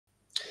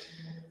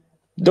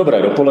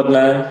Dobré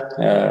dopoledne,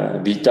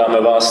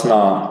 vítáme vás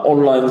na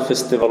online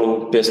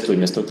festivalu Pěstuj,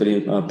 město,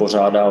 který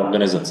pořádá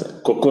organizace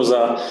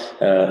Kokoza.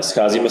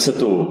 Scházíme se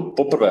tu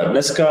poprvé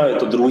dneska, je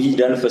to druhý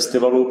den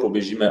festivalu,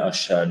 poběžíme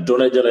až do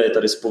neděle, je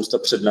tady spousta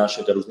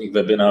přednášek a různých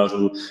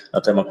webinářů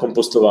na téma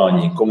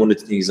kompostování,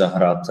 komunitních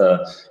zahrad.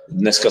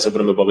 Dneska se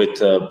budeme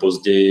bavit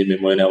později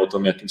mimo jiné o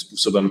tom, jakým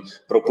způsobem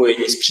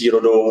propojení s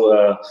přírodou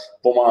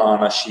pomáhá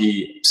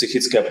naší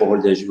psychické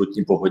pohodě,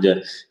 životní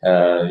pohodě,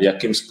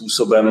 jakým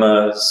způsobem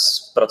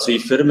pracují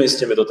firmy s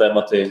těmito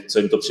tématy, co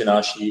jim to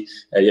přináší,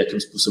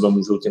 jakým způsobem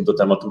můžou těmto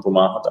tématům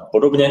pomáhat a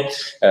podobně.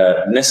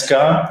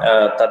 Dneska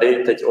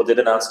tady teď od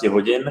 11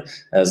 hodin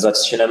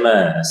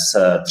začneme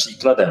s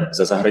příkladem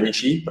ze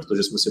zahraničí,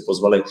 protože jsme si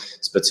pozvali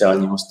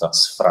speciální hosta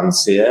z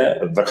Francie,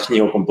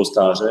 vrchního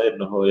kompostáře,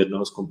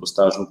 jednoho z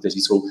kompostářů,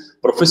 kteří jsou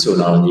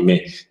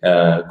profesionálními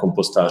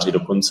kompostáři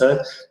dokonce.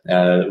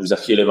 Už za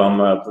chvíli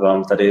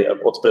vám tady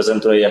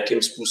odprezentuje,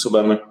 jakým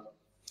způsobem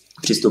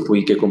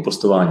přistupují ke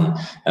kompostování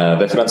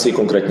ve Francii,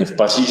 konkrétně v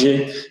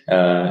Paříži,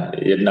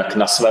 jednak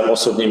na svém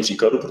osobním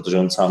příkladu, protože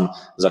on sám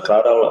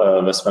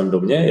zakládal ve svém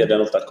domě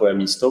jedno takové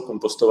místo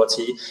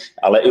kompostovací,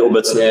 ale i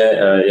obecně,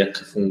 jak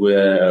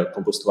funguje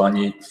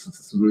kompostování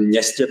v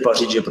městě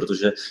Paříži,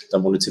 protože ta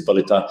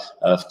municipalita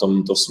v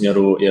tomto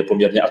směru je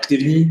poměrně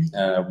aktivní,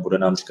 bude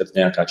nám říkat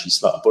nějaká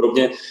čísla a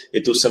podobně.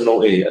 Je tu se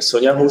mnou i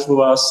Sonja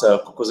Houšmová z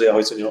Kokozy.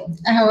 Ahoj, Sonjo.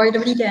 Ahoj,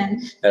 dobrý den.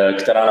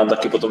 Která nám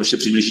taky potom ještě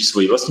přiblíží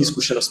svoji vlastní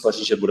zkušenost z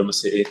Paříže. Budeme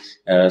si i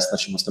s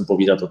naším hostem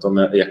povídat o tom,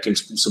 jakým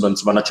způsobem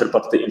třeba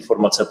načerpat ty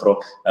informace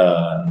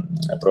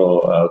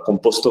pro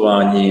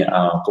kompostování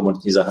a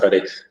komunitní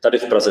zahrady tady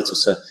v Praze, co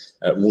se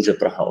může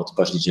Praha od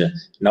Paříže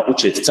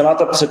naučit. Celá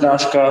ta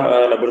přednáška,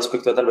 nebo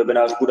respektive ten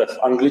webinář, bude v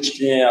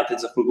angličtině. Já teď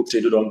za chvilku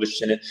přejdu do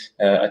angličtiny,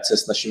 ať se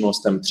s naším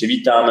hostem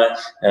přivítáme.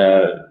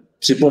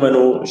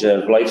 Připomenu, že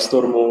v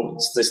Livestormu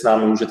si s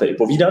námi můžete i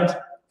povídat.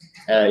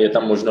 Je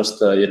tam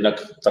možnost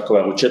jednak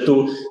takového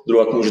chatu,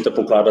 druhak můžete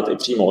pokládat i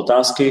přímo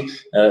otázky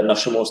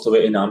našemu hostovi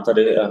i nám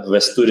tady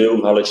ve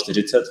studiu v hale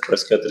 40 v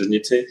Pražské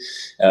tržnici.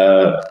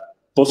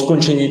 Po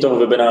skončení toho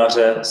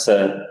webináře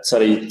se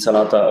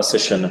celá ta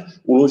session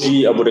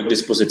uloží a bude k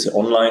dispozici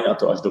online, a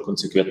to až do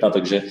konce května,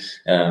 takže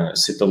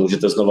si to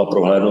můžete znova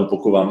prohlédnout,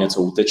 pokud vám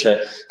něco uteče.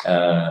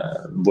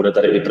 Bude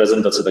tady i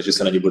prezentace, takže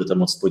se na ní budete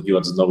moct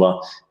podívat znova,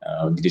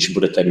 když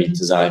budete mít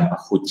zájem a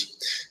chuť.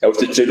 Já už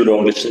teď přejdu do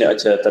angličtiny,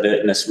 ať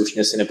tady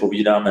neslušně si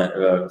nepovídáme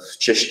v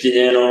češtině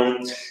jenom.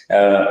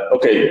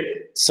 Okay,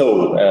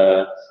 so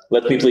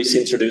let me please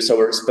introduce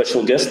our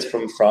special guest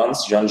from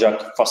France,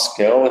 Jean-Jacques.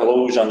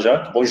 Hello,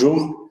 Jean-Jacques.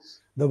 Bonjour.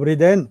 Dobrý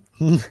den.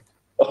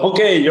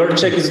 Okay, your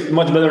Czech is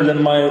much better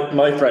than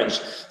my French,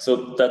 so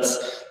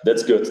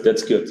that's good.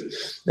 That's good.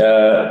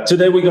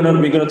 Today we're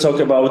gonna talk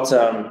about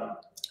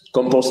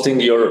composting,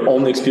 your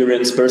own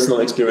experience, personal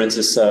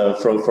experiences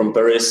from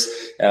Paris.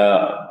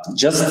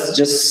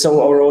 Just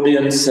so our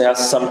audience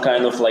has some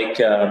kind of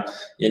like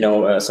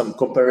some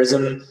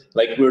comparison.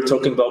 Like we're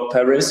talking about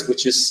Paris,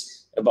 which is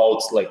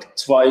about like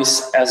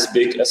twice as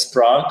big as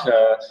Prague.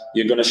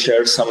 You're going to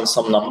share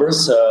some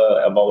numbers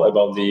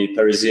about the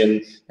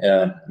Parisian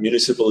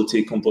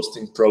municipality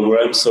composting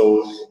program.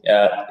 So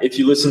if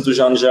you listen to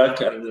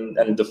Jean-Jacques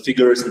and the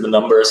figures and the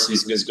numbers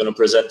he's going to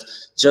present,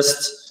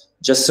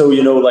 just so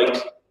you know,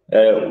 like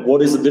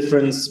what is the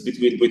difference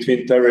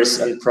between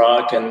Paris and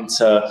Prague, and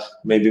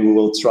maybe we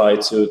will try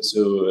to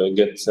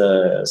get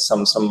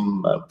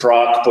some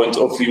Prague point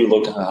of view.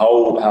 Look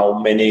how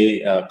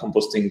many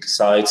composting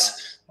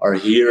sites are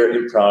here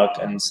in Prague,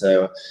 and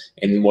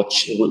in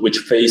which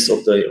phase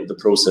of the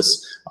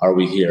process are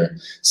we here.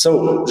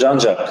 So,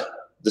 Jean-Jacques,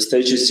 the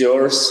stage is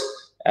yours,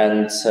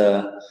 and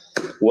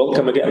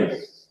welcome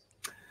again.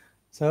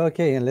 So,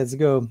 okay, let's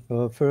go.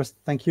 First,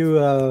 thank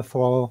you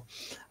for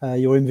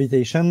your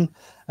invitation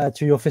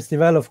to your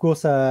festival. Of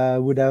course, I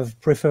would have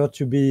preferred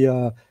to be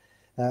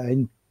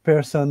in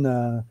person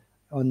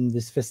on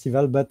this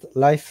festival, but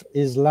life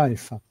is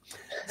life.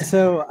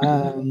 So,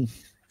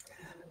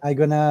 I'm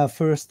gonna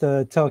first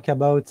talk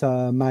about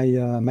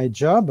my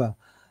job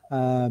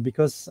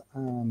because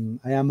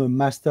I am a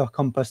master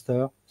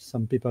composter.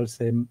 Some people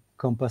say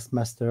compost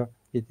master.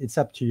 It's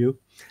up to you.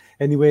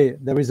 Anyway,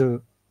 there is a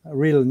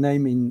real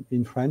name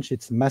in French.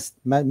 It's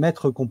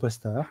maître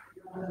composteur.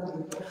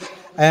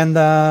 And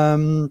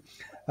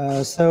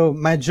so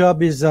my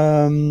job is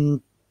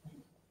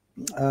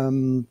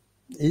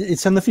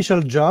it's an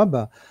official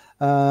job.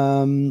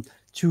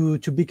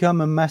 To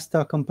become a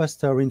master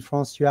composter in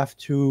France, you have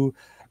to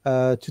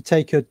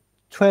take a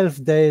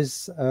 12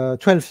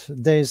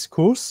 days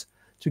course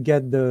to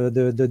get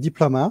the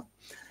diploma,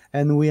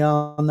 and we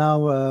are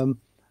now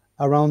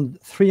around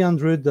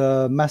 300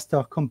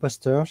 master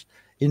composters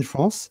in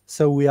France.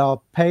 So we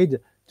are paid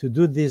to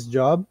do this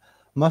job.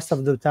 Most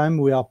of the time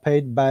we are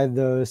paid by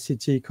the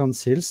city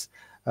councils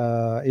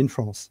in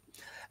France.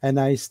 And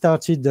I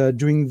started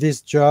doing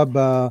this job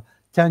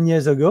 10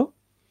 years ago.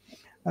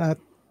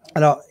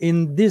 Alors,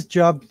 in this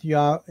job,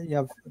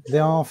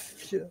 there are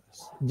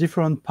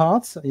different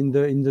parts in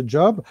the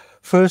job.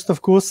 First,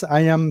 of course,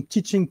 I am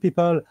teaching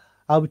people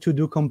how to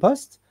do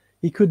compost.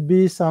 It could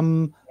be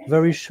some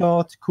very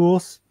short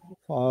course,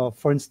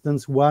 for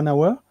instance, 1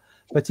 hour,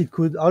 but it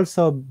could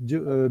also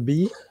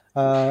be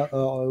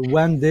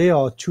 1 day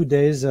or 2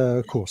 days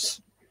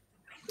course.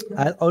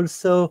 I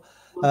also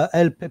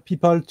help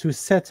people to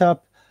set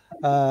up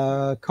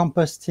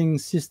composting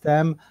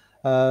system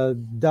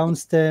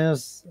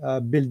downstairs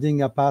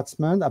building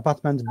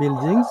apartment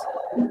buildings,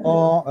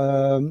 or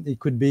it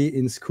could be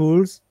in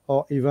schools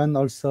or even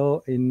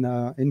also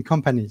in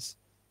companies.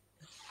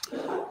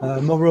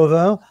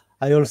 Moreover,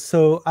 I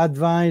also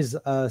advise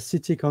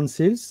city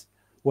councils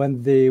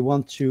when they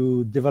want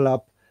to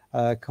develop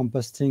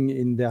composting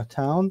in their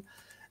town,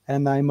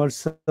 and I'm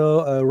also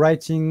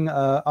writing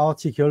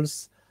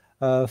articles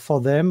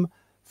for them.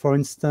 For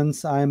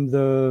instance, I'm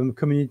the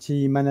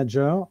community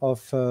manager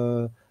of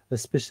a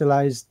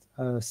specialized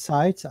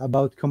site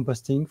about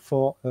composting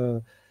for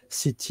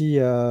city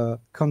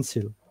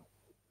council.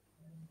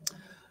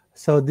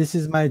 So this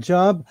is my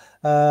job.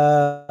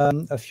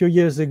 A few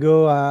years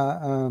ago,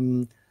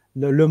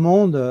 Le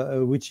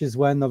Monde, which is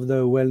one of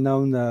the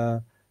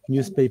well-known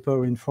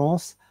newspaper in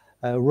France,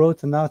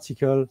 wrote an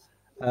article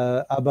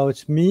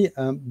about me,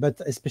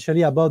 but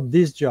especially about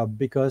this job,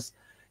 because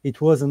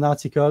it was an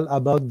article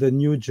about the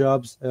new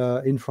jobs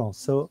in France.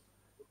 So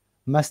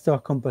master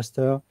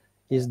composter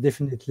is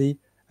definitely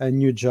a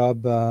new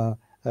job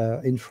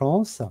in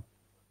France.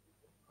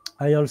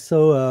 I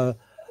also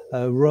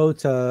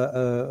wrote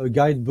a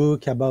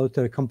guidebook about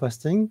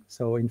composting.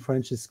 So in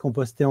French, it's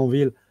composter en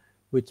ville,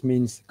 which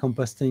means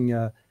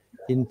composting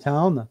in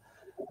town.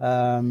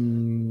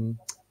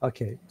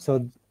 Okay,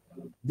 so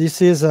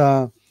this is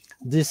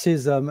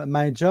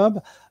my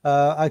job.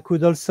 I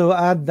could also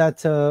add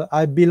that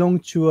I belong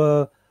to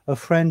a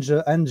French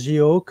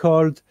NGO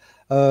called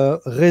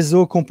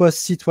Réseau Compost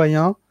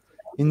Citoyen.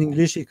 In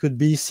English, it could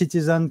be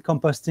Citizen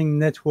Composting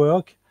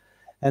Network.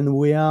 And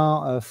we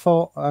are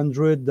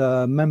 400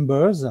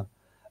 members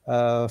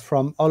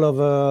from all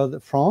over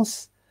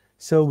France.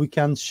 So we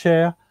can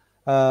share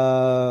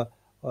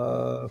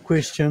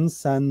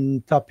questions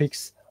and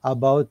topics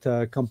about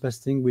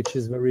composting, which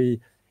is very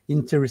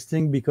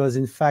interesting because,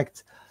 in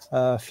fact,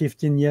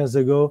 15 years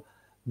ago,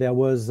 there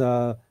was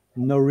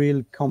no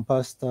real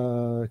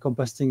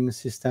composting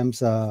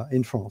systems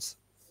in France.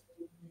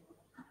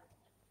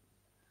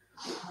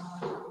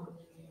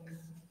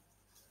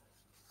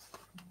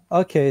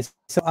 Okay,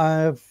 so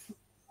I've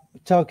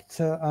talked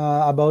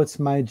about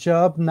my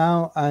job.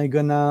 Now I'm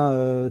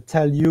gonna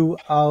tell you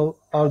how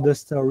all the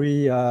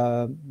story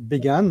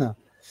began.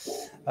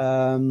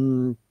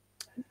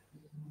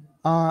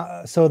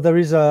 So there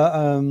is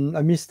a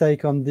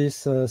mistake on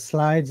this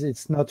slide.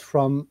 It's not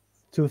from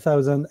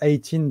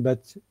 2018,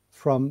 but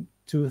from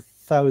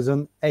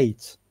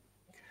 2008.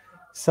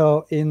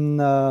 So in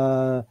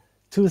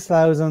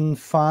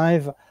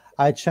 2005,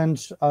 I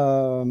changed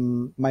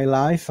my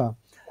life.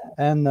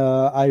 And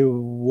I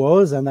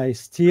was, and I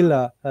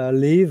still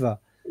live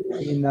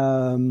in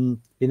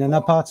an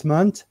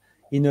apartment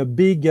in a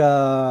big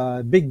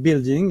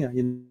building.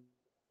 You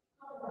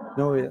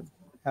know,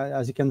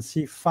 as you can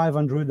see,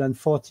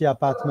 540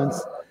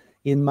 apartments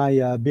in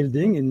my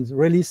building in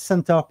really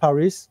center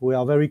Paris. We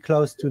are very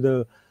close to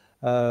the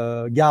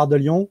Gare de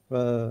Lyon,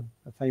 a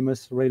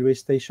famous railway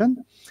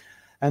station.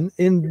 And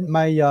in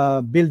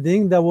my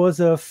building, there was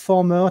a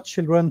former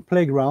children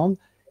playground.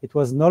 It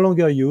was no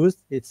longer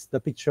used. It's the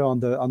picture on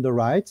the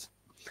right.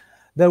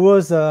 There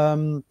was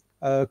a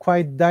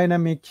quite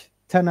dynamic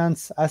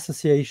tenants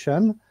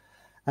association,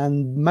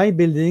 and my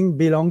building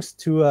belongs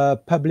to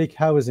public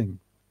housing.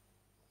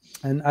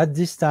 And at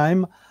this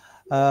time,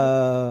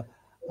 I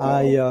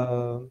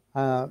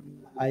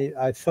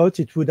thought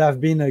it would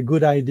have been a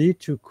good idea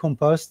to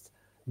compost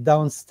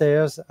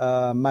downstairs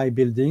my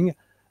building,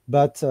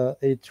 but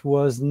it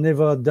was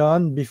never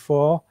done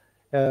before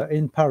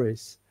in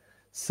Paris.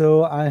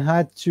 So I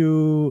had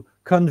to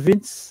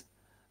convince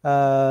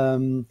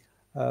my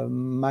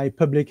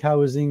public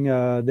housing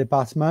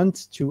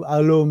department to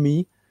allow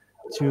me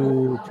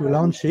to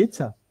launch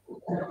it.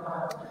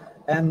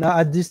 And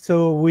at this,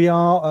 so we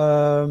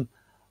are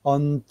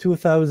on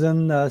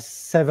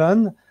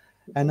 2007,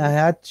 and I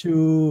had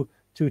to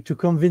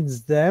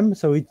convince them.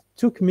 So it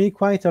took me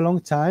quite a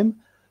long time,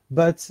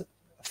 but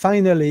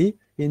finally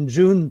in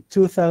June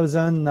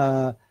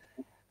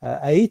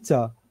 2008,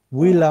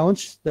 we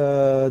launched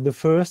the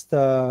first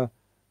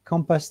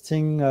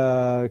composting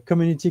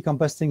community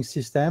composting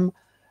system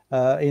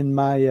in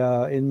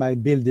my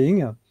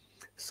building.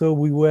 So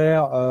we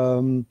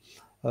were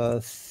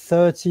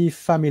 30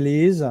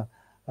 families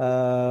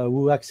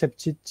who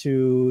accepted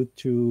to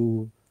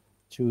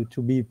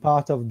be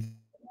part of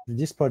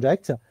this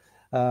project.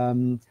 A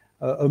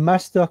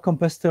master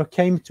composter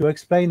came to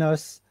explain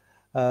us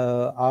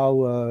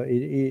how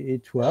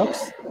it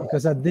works,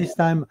 because at this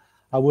time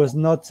I was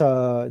not,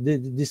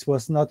 this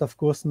was not, of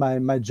course,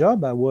 my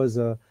job. I was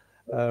a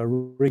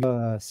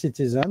regular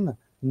citizen,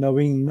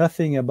 knowing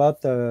nothing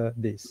about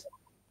this.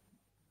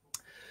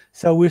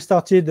 So we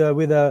started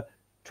with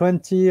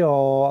 20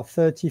 or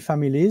 30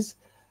 families,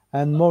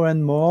 and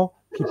more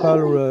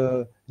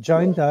people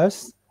joined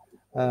us.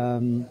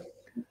 As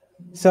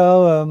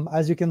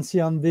you can see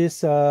on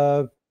this,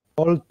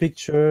 old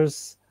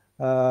pictures,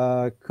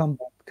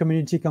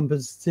 community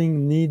composting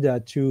need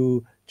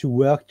to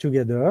work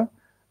together,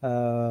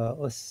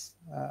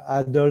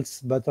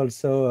 adults, but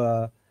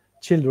also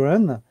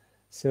children.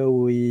 So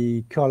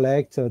we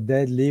collect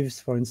dead leaves,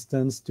 for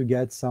instance, to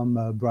get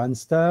some brand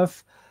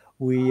stuff.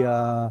 We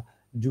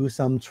do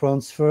some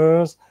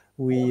transfers.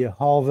 We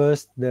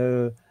harvest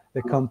the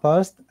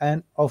compost,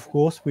 and of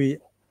course, we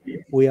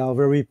are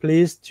very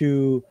pleased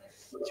to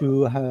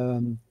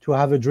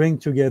have a drink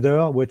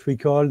together, what we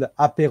call the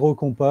apéro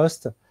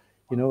compost.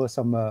 You know,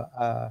 some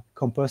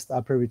compost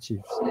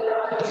aperitifs.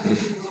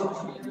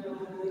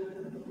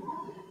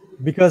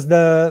 Because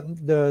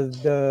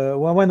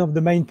one of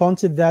the main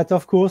points is that,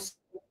 of course,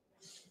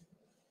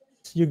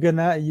 you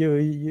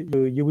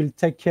will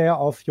take care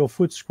of your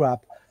food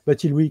scrap,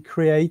 but it will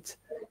create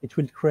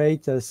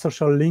a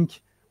social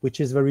link, which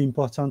is very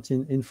important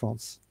in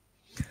France.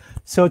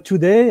 So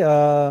today,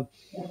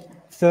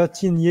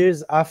 13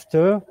 years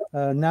after,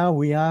 now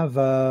we have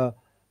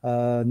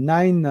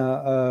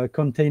 9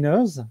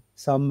 containers,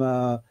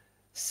 some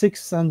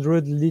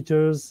 600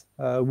 liters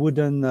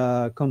wooden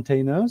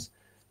containers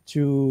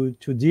to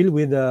deal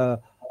with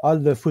all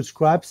the food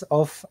scraps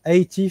of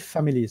 80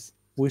 families.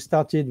 We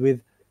started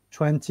with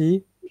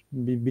 20,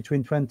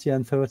 between 20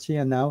 and 30,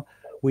 and now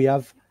we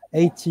have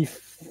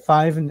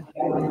 85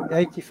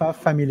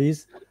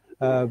 families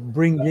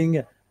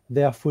bringing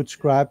their food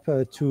scrap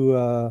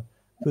to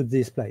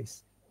this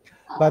place.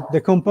 But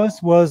the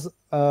compost was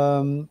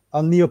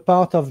only a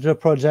part of the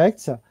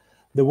project.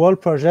 The whole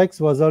project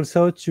was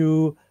also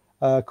to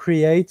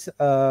create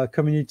a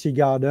community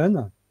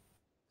garden.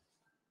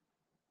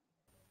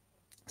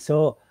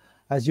 So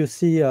as you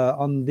see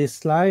on this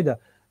slide,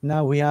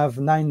 now we have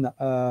 9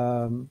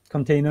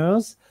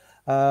 containers.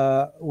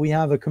 We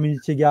have a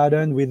community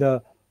garden with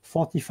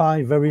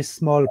 45 very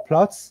small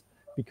plots,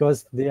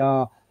 because they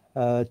are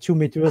 2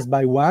 meters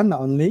by 1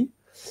 only.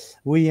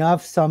 We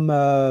have some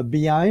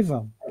beehive,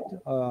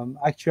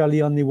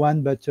 actually only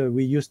 1, but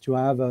we used to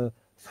have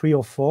 3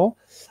 or 4.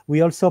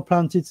 We also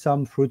planted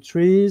some fruit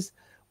trees.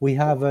 We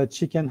have a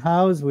chicken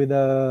house with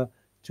a...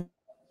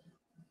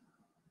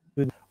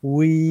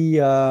 We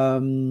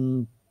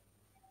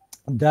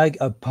dug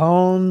a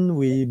pond.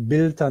 We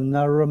built an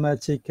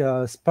aromatic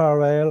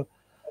spiral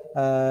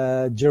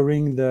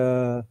during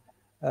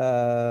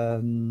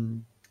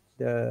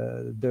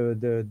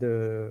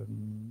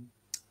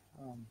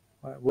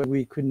where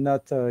we could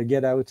not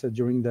get out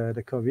during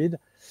the COVID.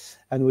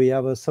 And we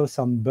have also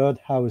some bird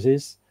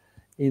houses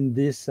in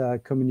this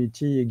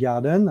community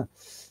garden.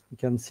 You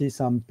can see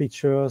some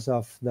pictures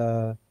of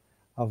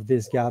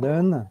this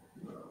garden.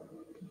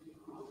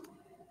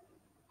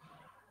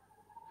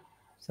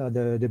 So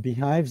the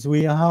beehives,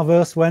 we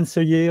harvest once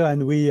a year,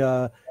 and we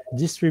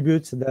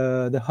distribute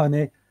the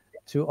honey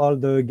to all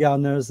the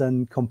gardeners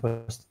and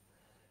compost.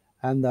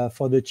 And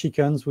for the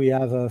chickens, we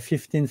have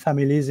 15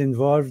 families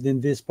involved in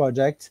this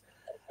project,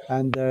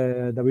 and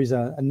there is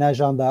an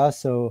agenda.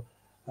 So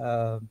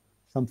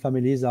some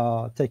families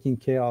are taking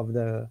care of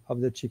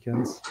the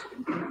chickens.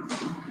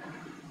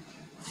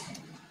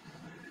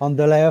 On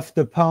the left,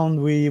 the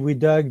pond we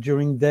dug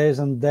during days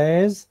and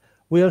days.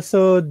 We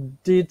also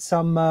did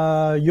some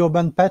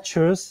urban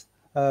pastures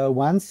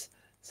once.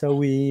 So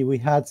we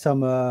had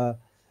some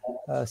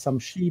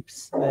sheep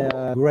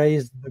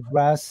grazed the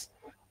grass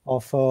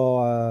of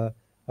our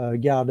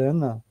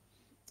garden.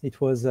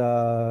 It was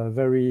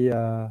very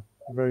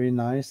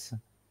nice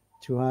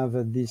to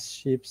have these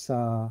sheep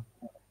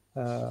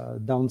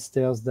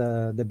downstairs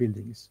the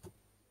buildings.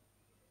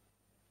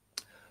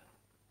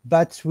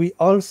 But we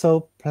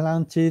also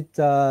planted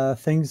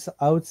things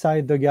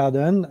outside the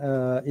garden,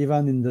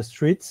 even in the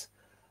streets.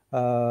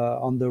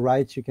 On the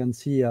right, you can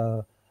see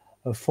a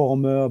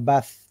former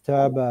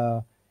bathtub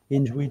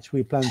in which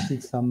we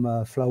planted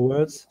some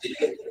flowers.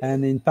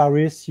 And in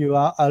Paris, you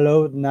are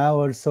allowed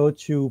now also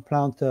to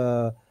plant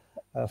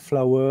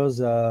flowers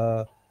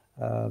around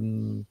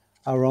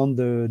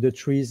the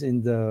trees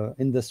in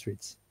the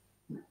streets.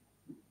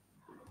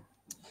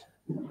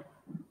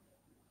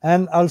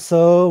 And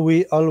also,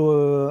 we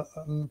all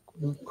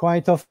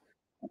quite often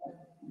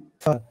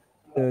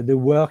the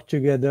work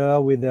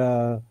together with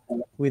a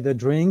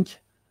drink.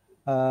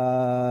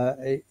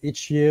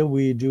 Each year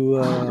we do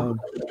a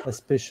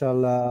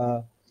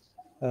special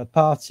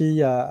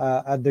party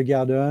at the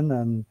garden,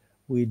 and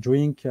we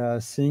drink,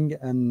 sing,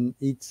 and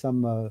eat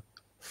some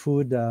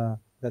food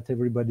that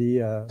everybody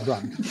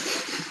brought.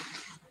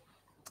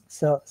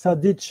 So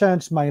it did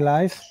change my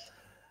life,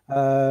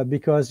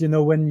 because, you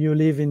know, when you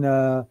live in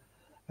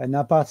an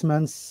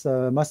apartments,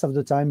 most of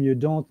the time you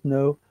don't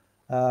know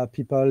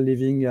people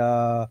living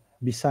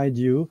beside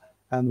you.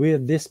 And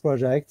with this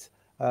project,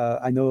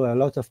 I know a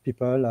lot of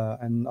people,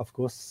 and of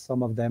course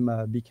some of them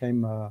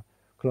became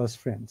close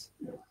friends.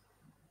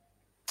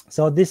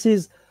 So this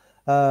is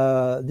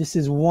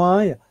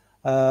why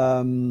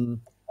I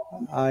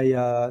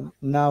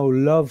now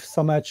love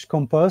so much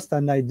compost,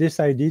 and I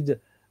decided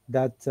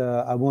that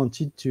I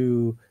wanted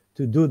to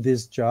do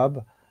this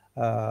job.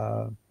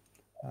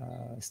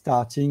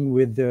 starting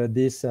with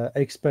this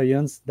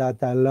experience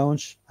that I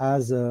launched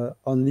as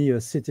only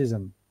a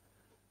citizen.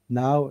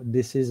 Now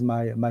this is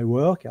my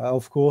work. I,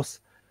 of course,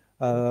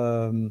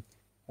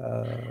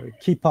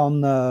 keep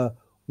on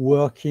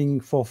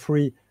working for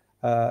free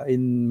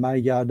in my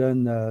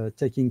garden,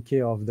 taking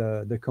care of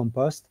the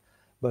compost.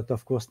 But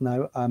of course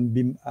now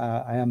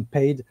I am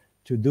paid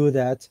to do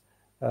that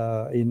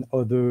in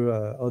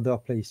other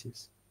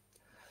places.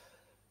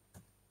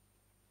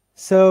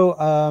 So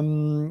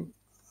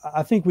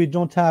I think we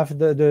don't have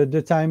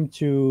the time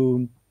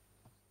to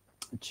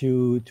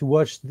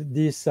watch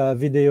this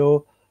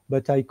video,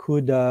 but I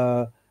could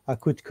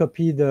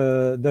copy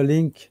the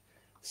link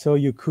so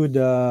you could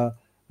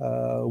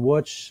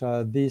watch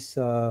this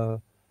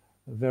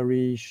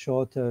very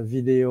short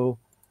video.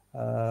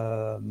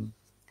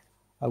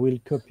 I will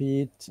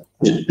copy it.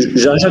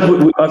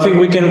 Jean-Jacques, I think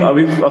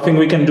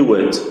we can do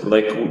it.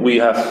 Like we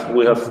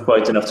have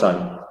quite enough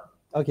time.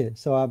 Okay,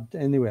 so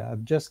anyway,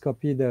 I've just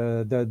copied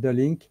the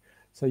link,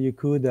 so you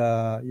could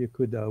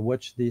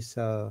watch this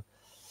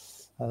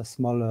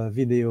small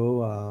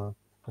video.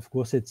 Of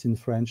course, it's in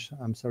French.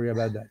 I'm sorry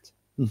about that.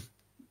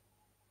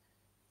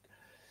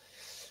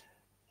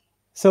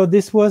 So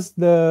this was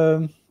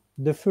the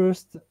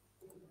first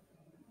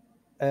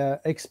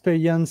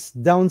experience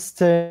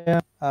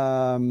downstairs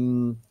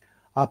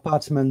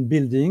apartment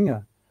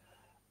building,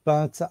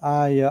 but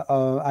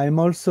I'm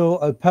also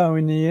a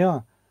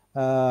pioneer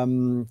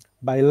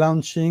by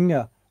launching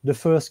the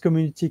first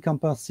community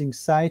composting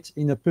site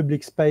in a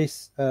public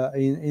space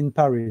in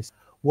Paris,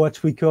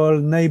 what we call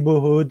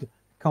neighborhood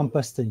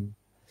composting.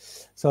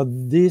 So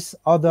this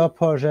other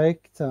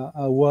project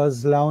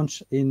was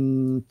launched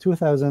in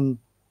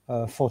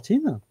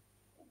 2014.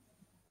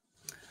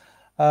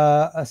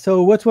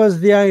 So what was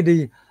the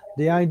idea?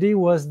 The idea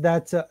was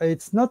that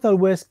it's not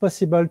always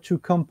possible to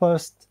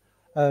compost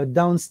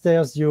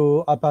downstairs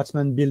your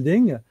apartment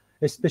building,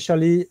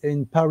 especially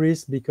in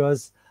Paris,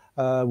 because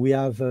we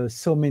have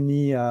so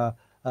many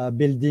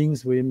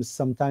buildings with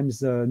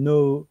sometimes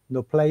no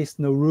place,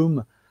 no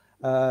room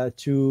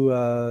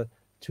to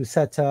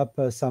set up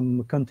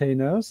some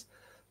containers.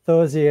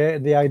 So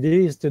the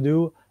idea is to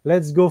do,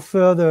 let's go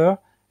further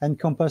and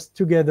compost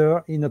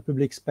together in a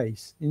public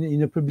space,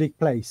 in a public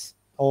place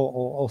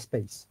or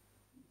space.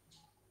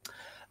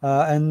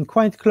 And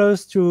quite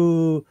close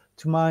to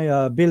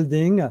my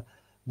building,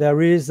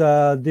 there is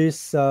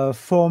this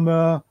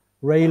former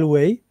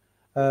railway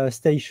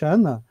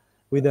station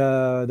with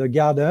the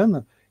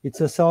garden.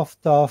 It's a sort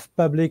of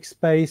public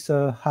space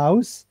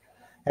house,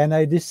 and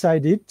I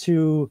decided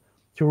to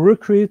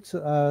recruit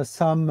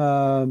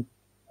some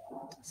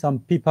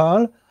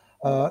people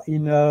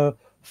in a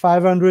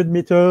 500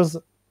 meters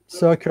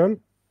circle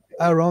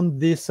around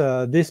this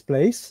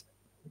place.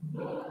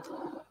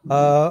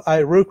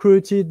 I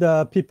recruited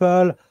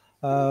people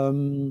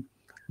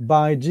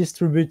by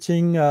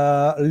distributing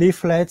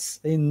leaflets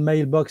in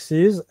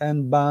mailboxes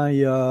and by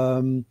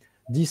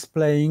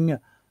displaying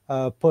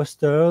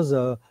posters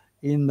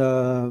in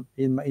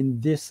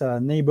this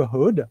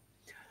neighborhood.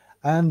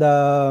 And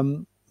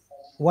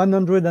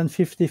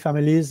 150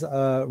 families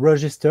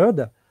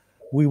registered.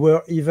 We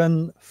were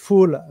even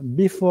full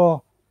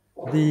before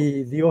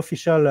the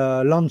official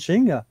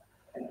launching.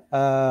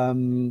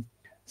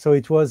 So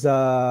it was,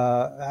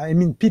 I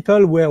mean,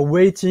 people were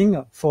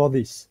waiting for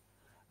this.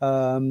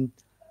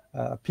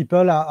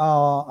 People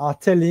are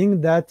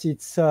telling that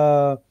it's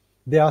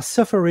they are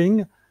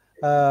suffering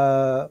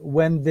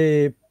when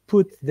they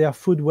put their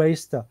food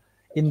waste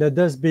in the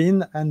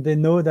dustbin and they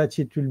know that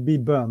it will be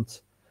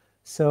burnt.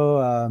 So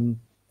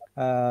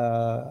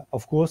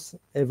of course,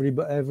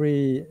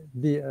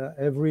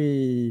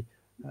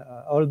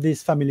 all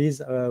these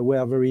families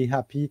were very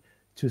happy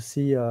to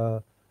see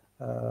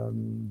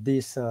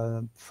this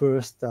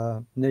first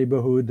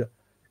neighborhood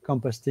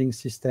composting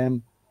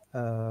system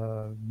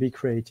be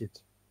created.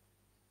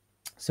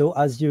 So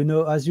as you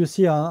know, as you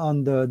see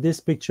on this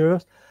picture,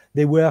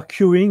 they were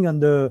queuing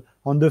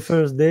on the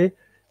first day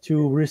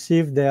to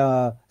receive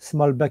their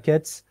small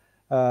buckets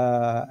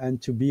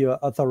and to be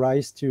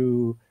authorized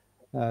to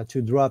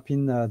drop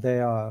in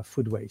their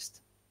food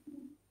waste.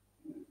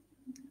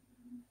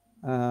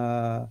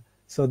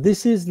 So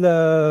this is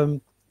the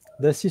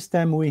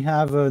system we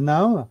have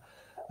now.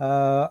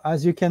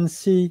 As you can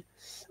see,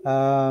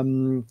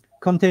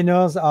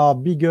 containers are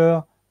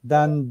bigger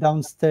than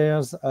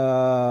downstairs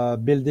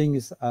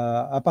buildings,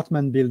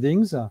 apartment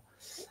buildings.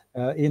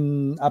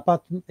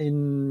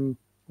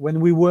 When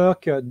we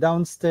work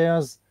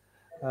downstairs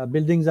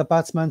buildings,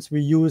 apartments,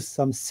 we use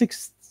some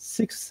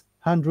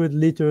 600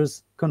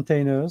 liters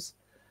containers,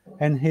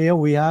 and here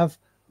we have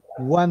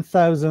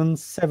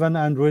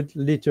 1,700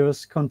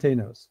 liters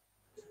containers.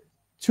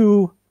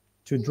 2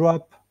 to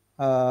drop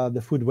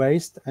the food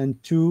waste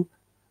and 2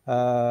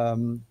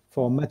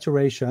 for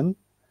maturation.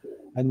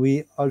 And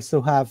we also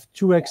have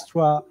 2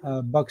 extra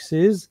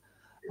boxes,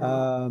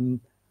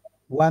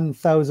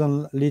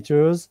 1,000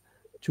 liters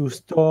to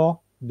store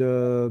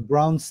the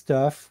brown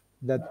stuff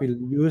that we'll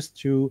use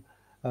to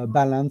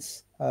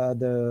balance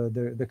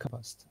the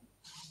compost.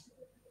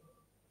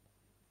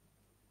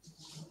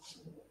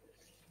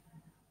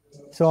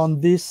 So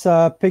on this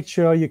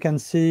picture, you can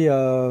see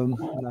a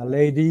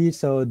lady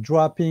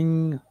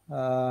dropping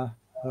her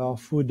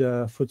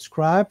food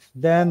scrap,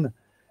 then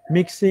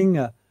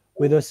mixing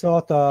with a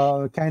sort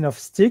of kind of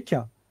stick,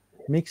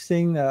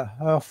 mixing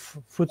her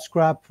food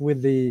scrap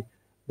with the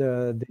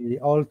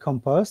old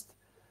compost,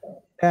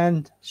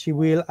 and she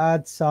will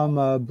add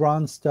some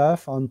brown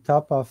stuff on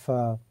top of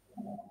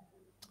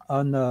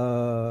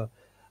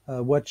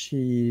what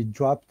she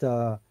dropped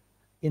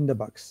in the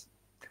box.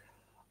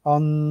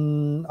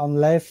 On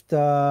left,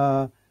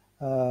 you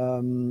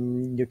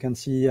can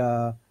see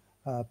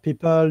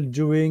people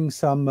doing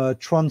some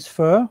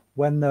transfer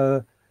when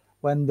the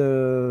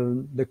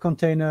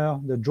container,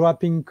 the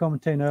dropping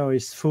container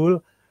is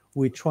full.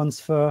 We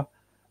transfer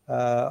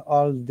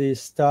all this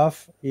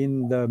stuff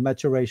in the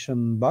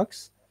maturation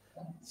box.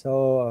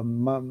 So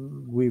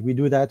we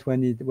do that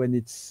when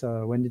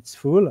it's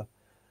full.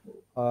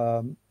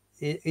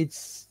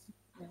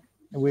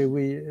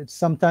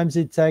 Sometimes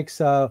it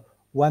takes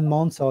 1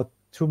 month or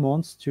 2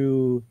 months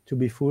to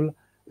be full,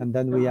 and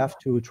then we have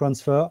to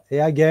transfer.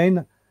 And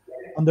again,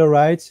 on the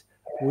right,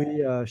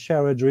 we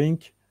share a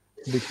drink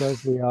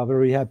because we are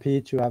very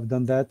happy to have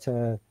done that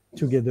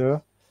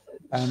together.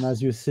 And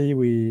as you see,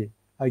 we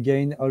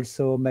again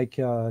also make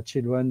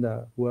children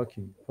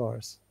working for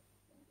us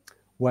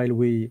while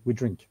we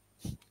drink.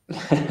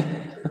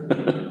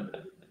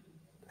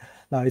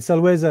 Now it's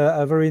always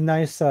a very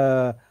nice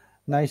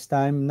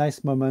time,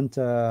 nice moment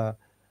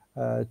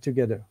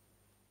together.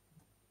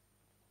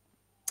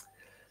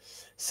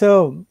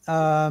 So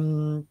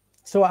I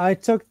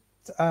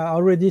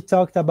already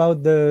talked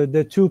about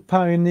the two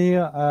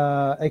pioneer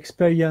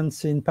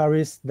experience in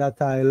Paris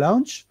that I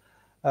launched,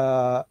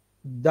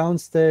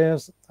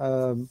 downstairs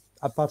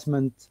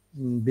apartment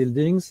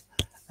buildings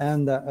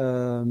and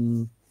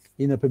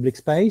in a public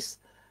space.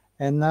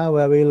 And now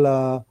I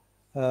will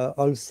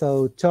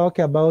also talk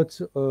about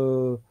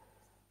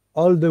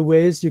all the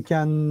ways you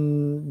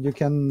can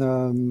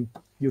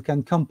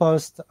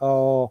compost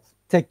or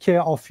take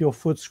care of your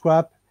food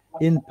scrap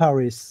in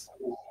Paris.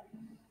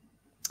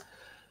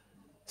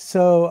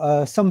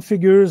 So some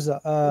figures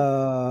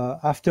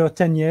after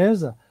 10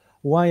 years.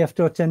 Why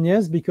after 10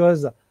 years?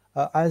 Because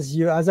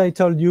as I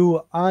told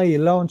you, I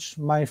launched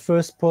my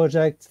first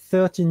project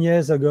 13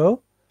 years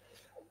ago,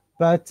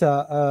 but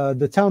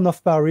the town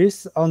of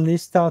Paris only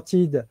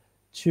started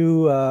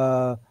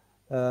to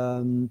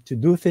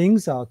do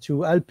things or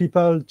to help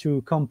people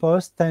to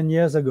compost 10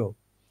 years ago.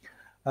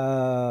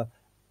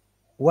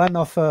 One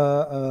of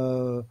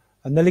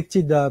an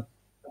elected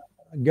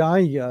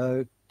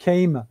guy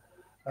came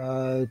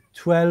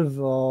 12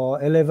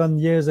 or 11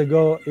 years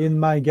ago in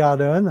my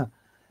garden,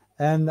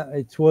 and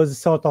it was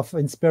sort of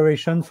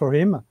inspiration for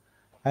him.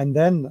 And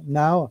then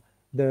now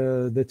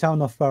the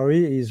town of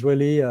Paris is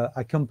really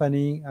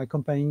accompanying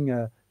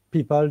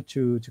people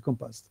to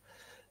compost.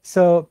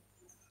 So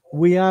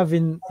we have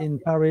in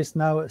Paris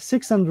now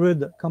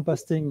 600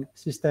 composting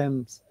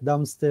systems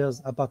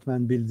downstairs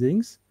apartment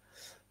buildings,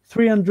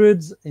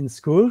 300 in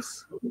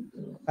schools,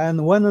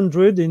 and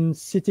 100 in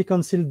city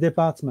council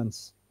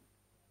departments.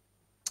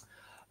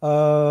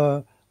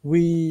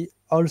 We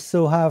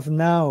also have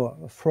now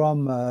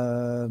from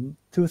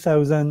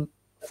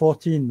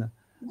 2014,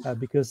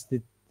 because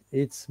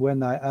it's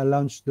when I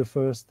launched the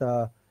first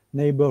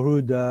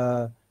neighborhood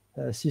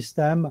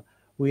system,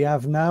 we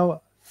have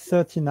now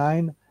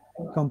 39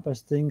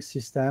 composting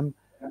system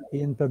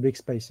in public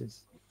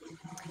spaces.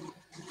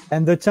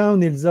 And the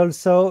town is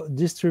also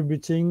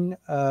distributing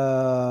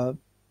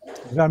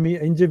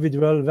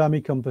individual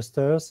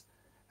vermicomposters,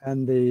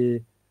 and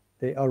they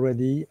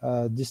already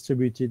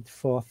distributed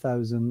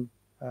 4,000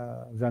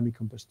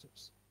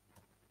 vermicomposters.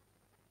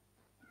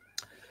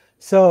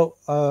 So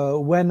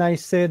when I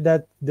say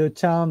that the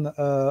town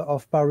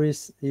of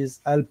Paris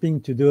is helping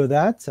to do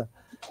that,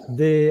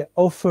 they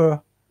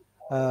offer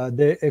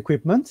the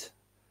equipment.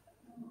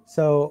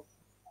 So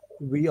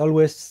we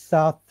always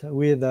start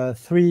with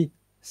 3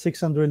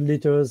 600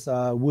 liters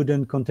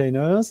wooden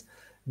containers.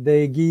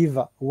 They give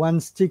 1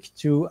 stick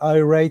to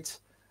aerate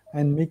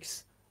and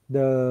mix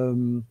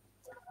your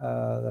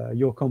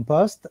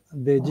compost.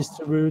 They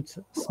distribute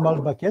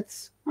small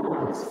buckets.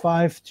 It's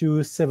 5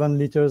 to 7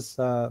 liters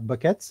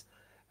buckets,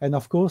 and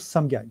of course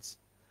some guides.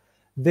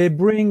 They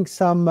bring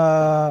some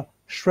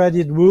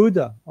shredded wood,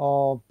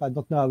 or I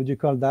don't know how you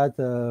call that.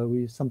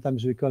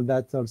 Sometimes we call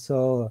that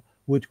also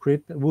wood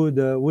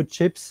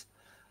chips,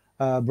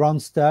 brown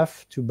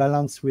stuff to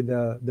balance with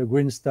the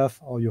green stuff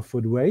or your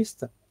food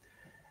waste.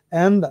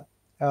 And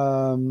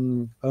a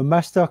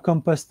master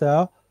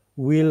composter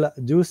will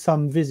do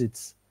some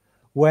visits.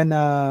 When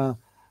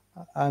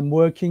I'm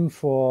working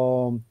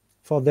for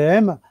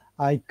them,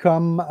 I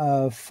come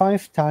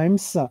 5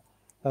 times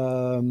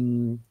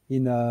in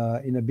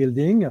a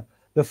building.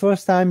 The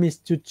first time is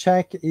to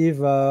check if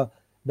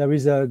there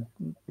is a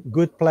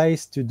good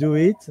place to do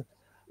it.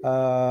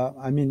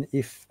 I mean,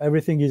 if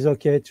everything is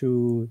okay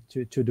to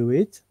do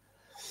it.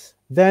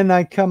 Then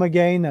I come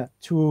again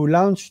to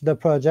launch the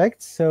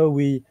project. So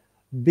we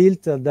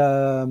built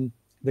the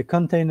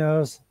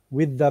containers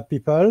with the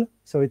people.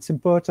 So it's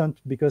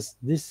important because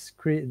this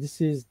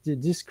creates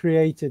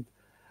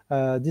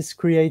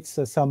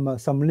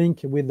some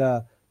link with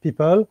the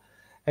people,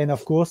 and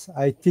of course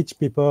I teach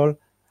people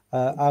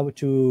how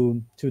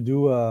to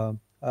do a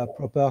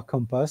proper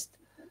compost.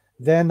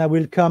 Then I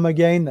will come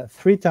again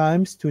 3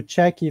 times to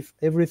check if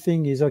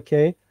everything is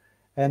okay,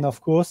 and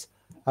of course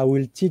I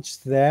will teach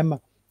them,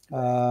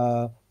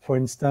 for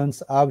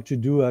instance, how to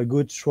do a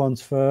good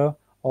transfer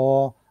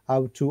or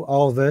how to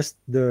harvest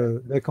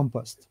the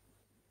compost.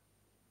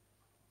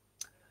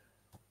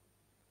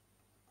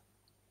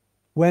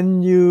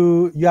 When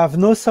you have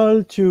no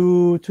soil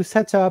to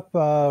set up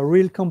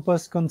real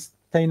compost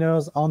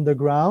containers on the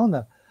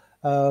ground,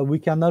 we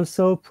can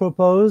also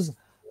propose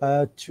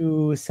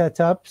to set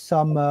up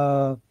some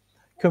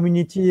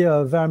community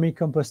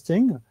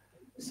vermicomposting.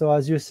 So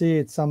as you see,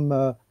 it's some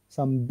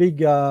big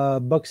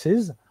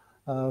boxes,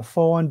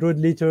 400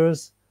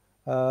 liters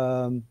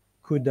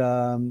could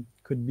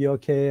be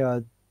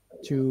okay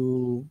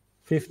to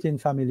 15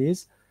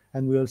 families,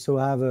 and we also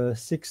have a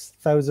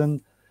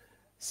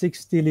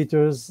 6,060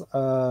 liters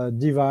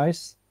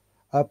device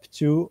up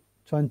to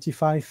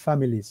 25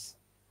 families.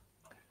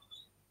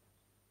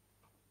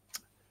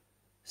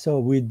 So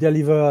we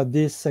deliver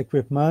this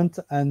equipment,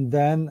 and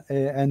then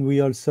and we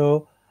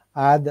also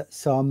add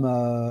some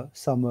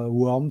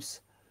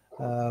worms.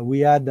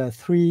 We add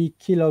 3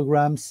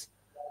 kilograms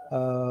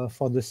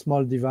for the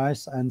small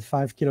device and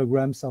 5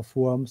 kilograms of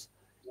worms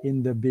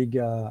in the big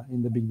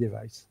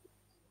device.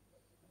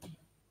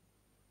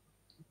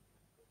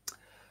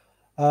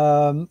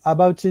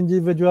 About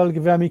individual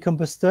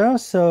vermicomposters,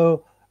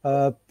 so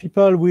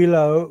people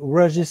will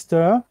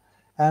register,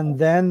 and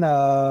then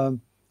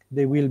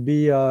they will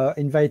be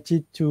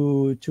invited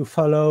to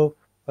follow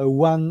a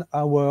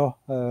 1-hour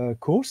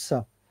course.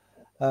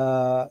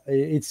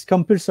 It's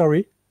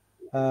compulsory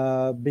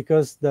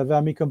because the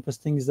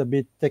vermicomposting is a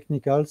bit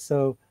technical,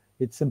 so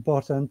it's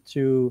important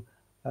to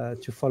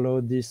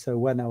follow this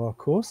 1-hour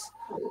course.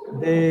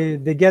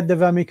 They get the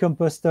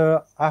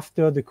vermicomposter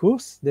after the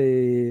course.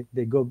 They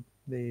go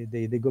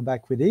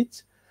back with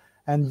it,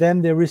 and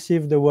then they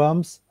receive the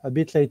worms a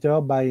bit later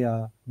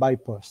by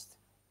post.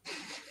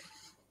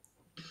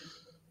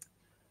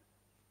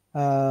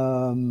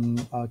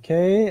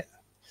 Okay,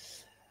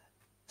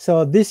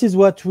 so this is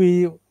what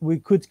we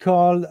could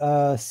call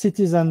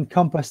citizen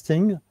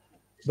composting,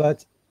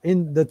 but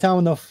in the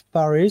town of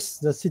Paris,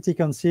 the city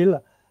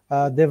council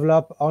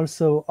developed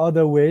also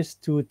other ways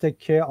to take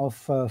care of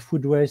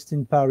food waste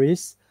in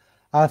Paris.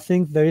 I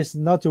think there is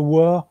not a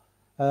war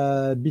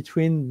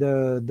between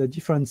the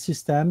different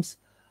systems.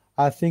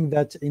 I think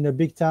that in a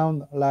big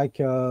town like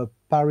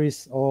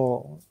Paris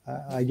or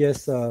I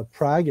guess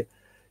Prague,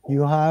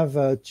 you have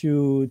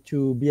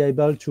to be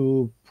able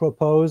to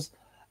propose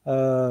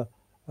a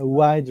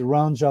wide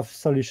range of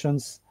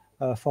solutions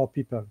for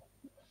people.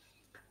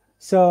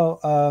 So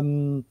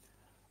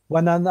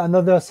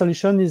another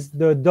solution is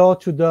the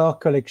door-to-door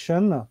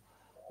collection.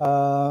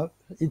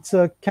 It's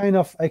a kind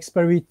of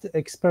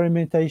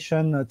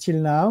experimentation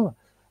till now.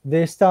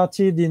 They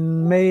started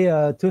in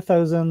May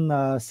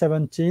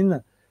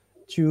 2017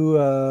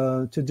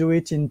 to do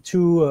it in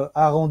 2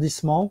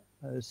 arrondissements,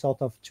 sort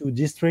of 2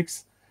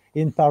 districts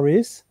in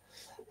Paris,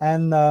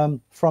 and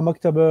from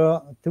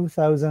October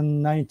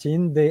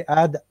 2019 they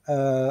add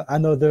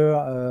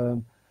another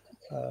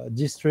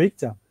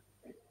district.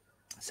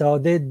 So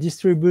they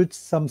distribute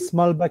some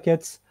small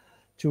buckets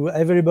to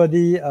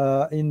everybody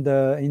in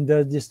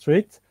the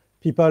district.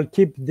 People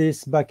keep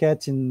this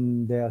bucket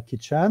in their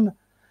kitchen,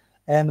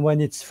 and when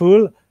it's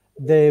full,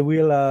 they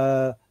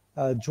will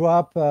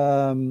drop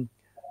the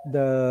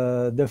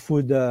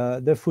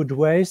food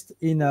waste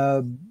in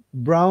a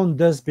brown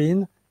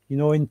dustbin. You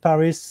know, in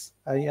Paris,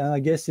 I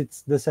guess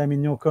it's the same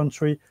in your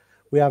country,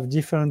 we have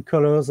different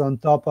colors on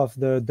top of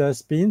the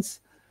dustbins.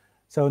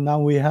 So now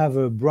we have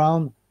a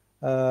brown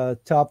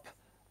top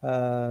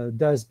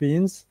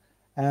dustbins,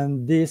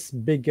 and these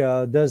big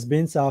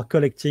dustbins are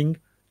collecting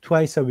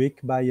twice a week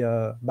by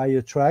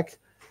a truck,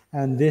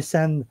 and they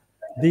send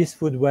this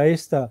food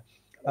waste to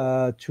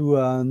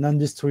an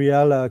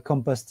industrial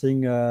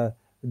composting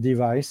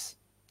device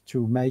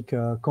to make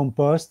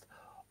compost,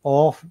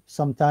 or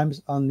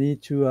sometimes only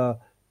to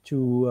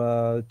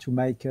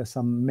make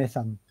some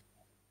methane,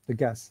 the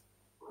gas.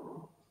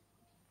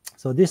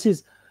 So this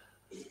is,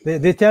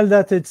 they tell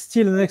that it's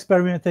still an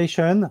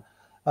experimentation.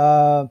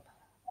 I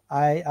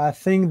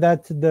think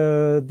that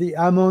the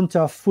amount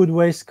of food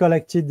waste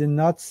collected is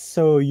not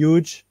so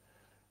huge,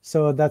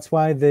 so that's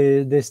why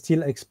they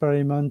still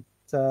experiment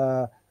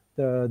the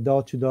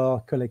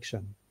door-to-door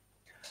collection.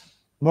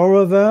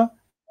 Moreover,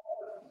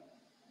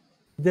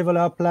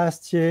 developed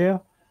last year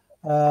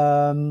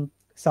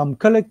some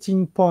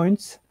collecting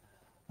points,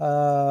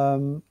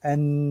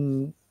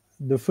 and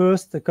the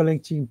first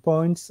collecting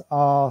points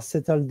are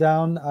settled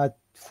down at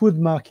food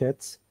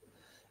markets.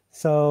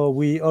 So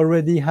we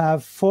already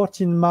have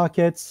 14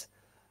 markets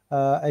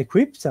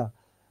equipped.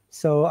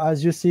 So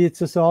as you see,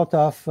 it's a sort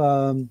of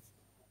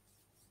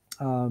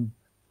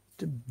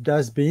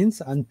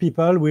dustbins, and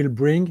people will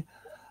bring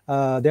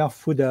their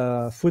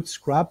food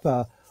scrap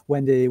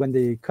when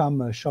they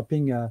come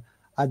shopping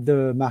at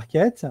the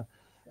market,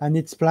 and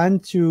it's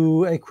planned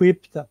to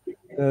equip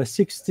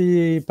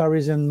 60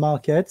 Parisian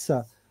markets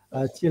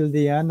till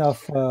the end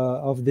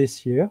of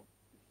this year.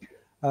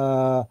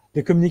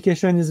 The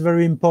communication is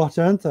very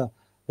important.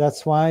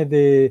 That's why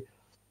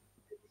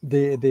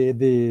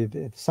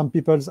some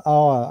people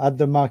are at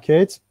the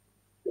market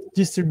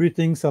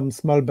distributing some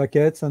small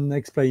buckets and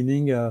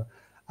explaining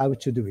how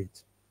to do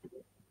it.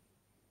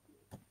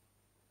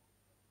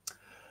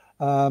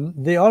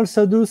 They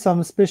also do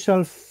some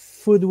special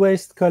food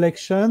waste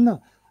collection.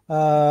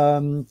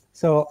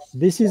 So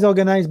this is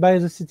organized by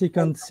the city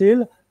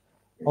council.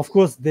 Of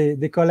course,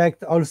 they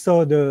collect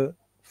also the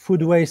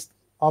food waste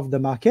of the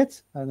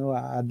market. I know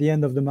at the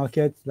end of the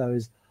market there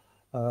is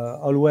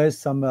always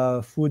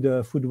some food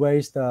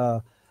waste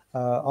on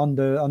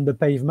the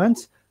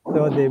pavement.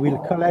 So they will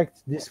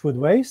collect this food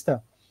waste,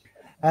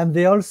 and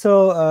they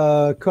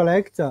also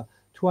collect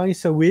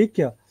twice a week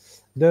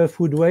the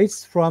food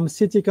waste from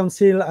city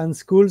council and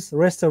schools,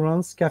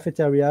 restaurants,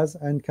 cafeterias,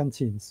 and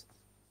canteens.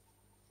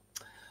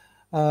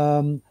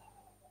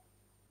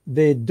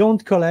 They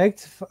don't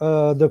collect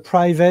the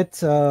private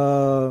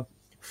the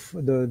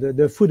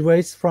food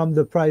waste from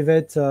the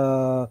private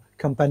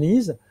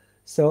companies.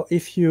 So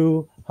if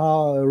you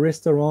are a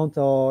restaurant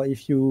or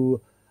if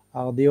you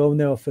are the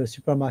owner of a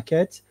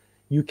supermarket,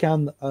 you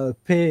can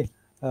pay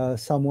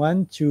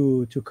someone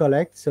to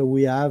collect. So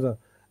we have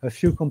a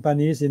few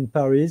companies in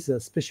Paris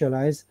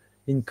specialized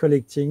in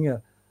collecting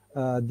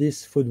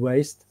this food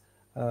waste,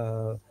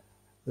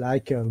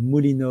 like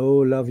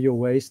Moulineau, Love Your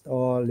Waste,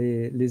 or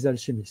Les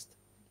Alchimistes.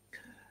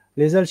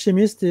 Les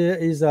Alchimistes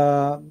is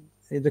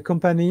the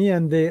company,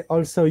 and they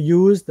also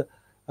used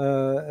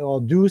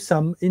or do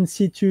some in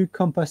situ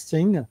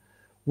composting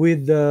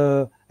with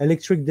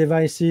electric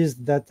devices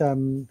that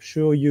I'm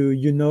sure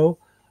you know,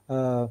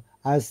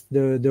 as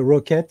the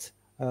rocket,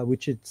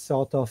 which is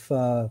sort of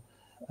a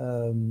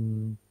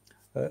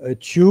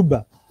tube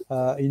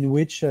in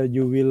which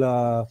you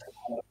will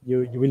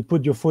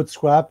put your food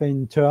scrap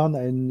in turn,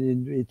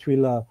 and it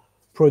will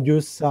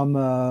produce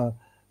some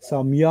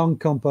young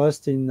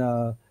compost in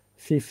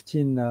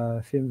 15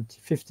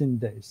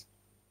 days.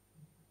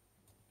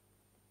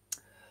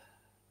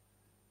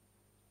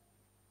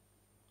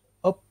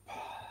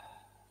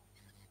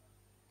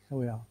 Here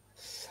we are.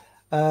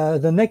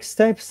 The next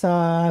steps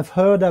I've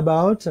heard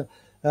about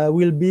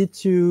will be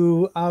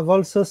to have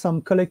also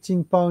some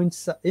collecting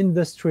points in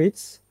the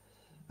streets.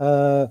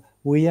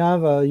 We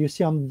have, you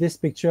see on this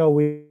picture,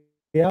 we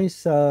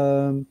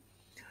have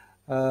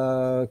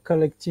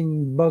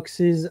collecting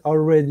boxes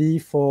already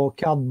for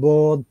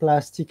cardboard,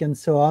 plastic, and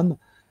so on.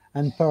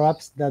 And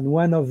perhaps that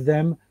one of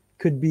them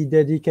could be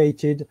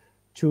dedicated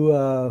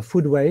to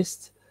food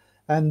waste.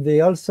 And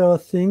they also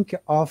think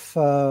of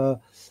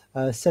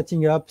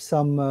setting up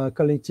some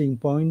collecting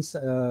points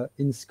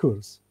in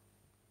schools.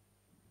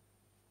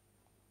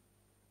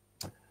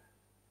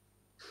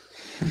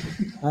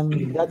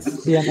 And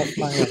that's the end of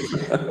my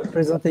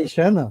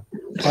presentation.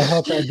 I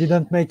hope I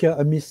didn't make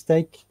a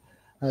mistake,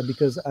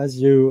 because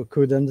as you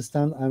could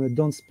understand, I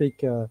don't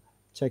speak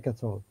Czech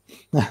at all.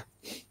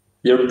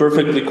 You're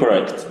perfectly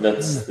correct.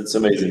 That's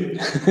amazing.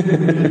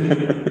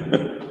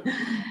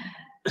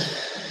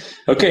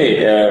 Okay,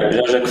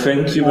 Jean-Jacques,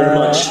 thank you very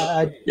much.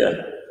 Yeah,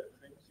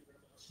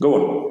 go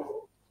on.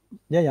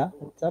 Yeah.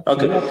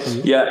 Okay.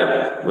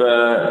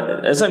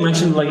 Yeah. As I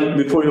mentioned, like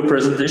before your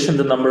presentation,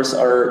 the numbers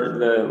are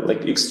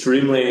like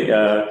extremely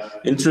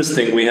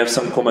interesting. We have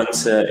some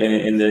comments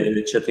in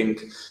the chatting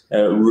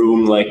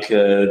room, like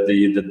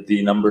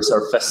the numbers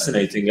are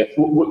fascinating.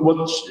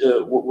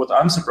 What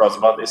I'm surprised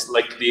about is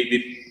like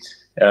the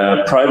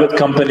private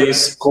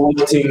companies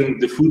collecting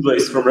the food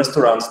waste from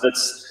restaurants.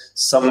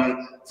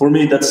 For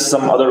me, that's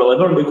some other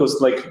level, because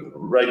like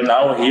right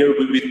now here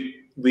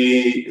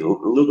we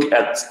look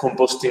at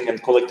composting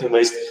and collecting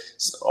waste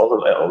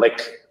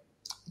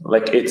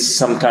like it's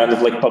some kind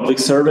of like public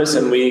service,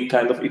 and we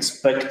kind of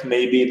expect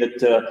maybe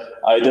that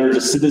either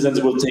the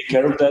citizens will take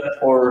care of that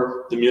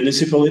or the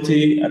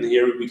municipality. And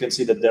here we can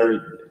see that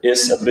there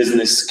is a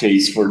business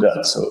case for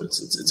that. So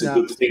it's a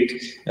good thing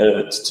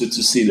to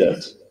see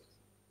that.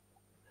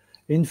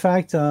 In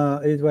fact,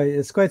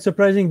 it's quite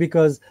surprising,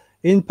 because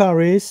in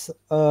Paris,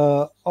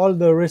 all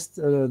the rest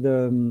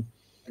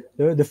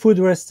the food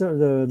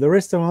the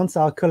restaurants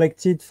are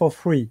collected for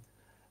free,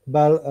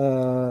 but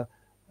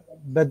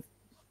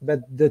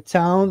the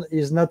town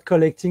is not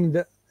collecting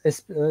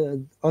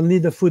only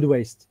the food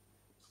waste.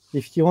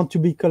 If you want to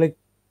be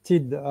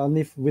collected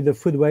only with the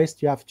food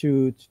waste, you have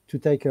to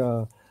take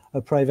a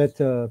private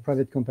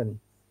company.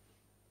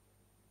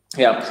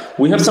 Yeah,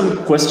 we have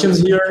some questions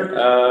here.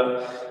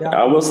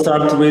 I will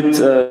start with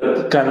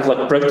kind of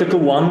like practical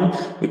one,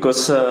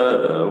 because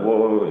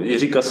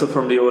Jean-Jacquesa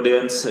from the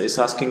audience is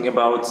asking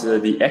about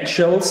the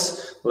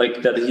eggshells,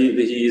 like that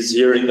he is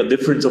hearing the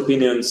different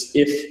opinions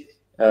if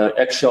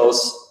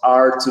eggshells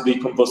are to be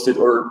composted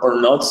or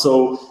not.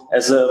 So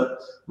as a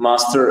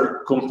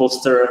master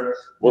composter,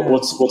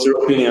 what's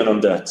your opinion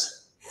on that?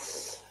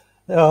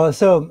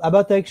 So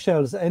about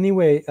eggshells,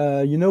 anyway,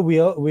 you know,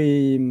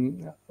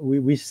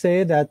 we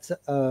say that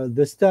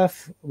the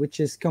stuff which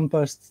is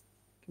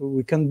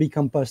we can be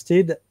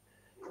composted,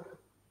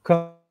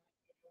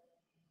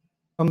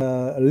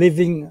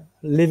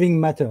 living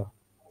matter,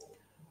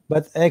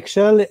 but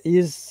eggshell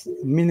is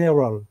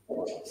mineral,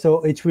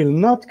 so it will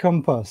not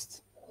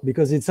compost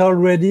because it's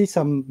already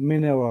some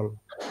mineral.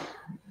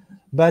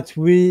 But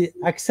we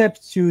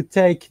accept to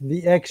take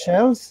the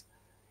eggshells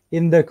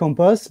in the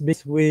compost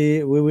because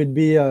we would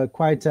be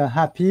quite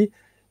happy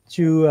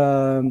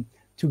to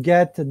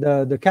get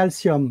the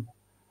calcium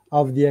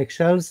of the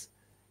eggshells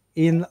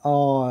in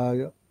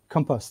our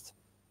compost.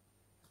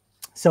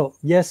 So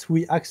yes,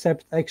 we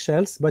accept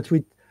eggshells, but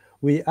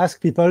we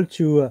ask people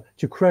to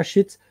crush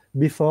it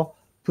before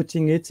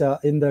putting it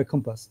in the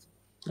compost.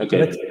 Okay.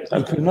 But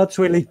it will not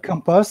really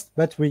compost,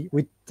 but we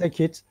take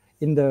it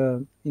in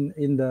the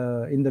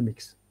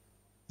mix.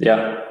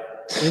 Yeah.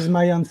 Is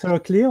my answer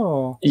clear?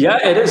 Or? Yeah,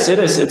 it is.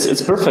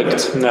 It's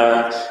perfect.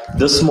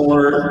 The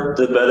smaller,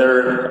 the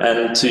better,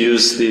 and to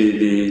use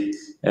the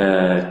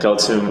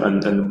calcium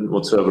and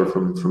whatsoever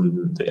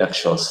from the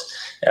eggshells.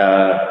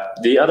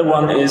 The other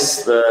one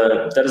is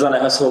Teresa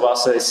Nehaslová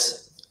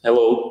says,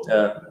 hello,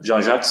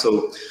 Jean-Jacques.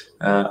 So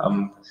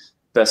I'm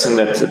passing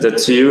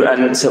that to you.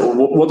 And so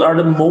what are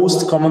the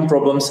most common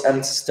problems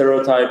and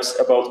stereotypes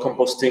about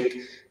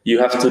composting you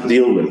have to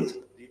deal with?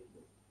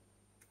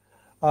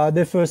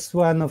 The first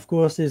one, of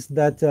course, is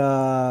that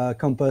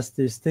compost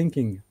is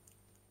stinking.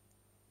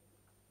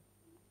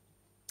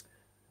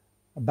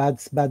 Bad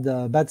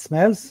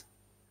smells.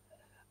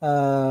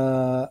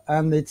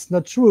 And it's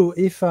not true.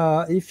 If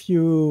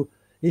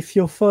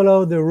you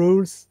follow the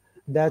rules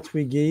that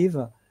we give,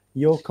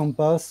 your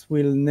compost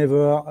will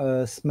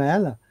never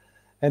smell.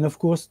 And of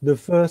course, the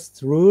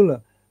first rule,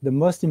 the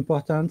most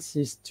important,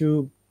 is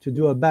to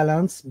do a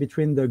balance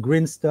between the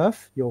green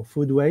stuff, your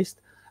food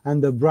waste,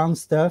 and the brown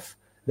stuff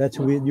that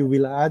you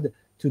will add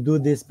to do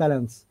this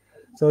balance.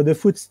 So the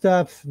food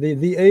stuff,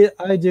 the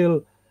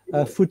ideal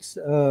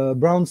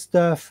brown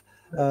stuff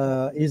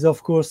is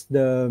of course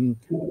the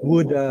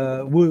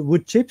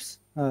wood chips,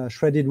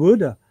 shredded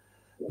wood,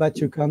 but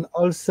you can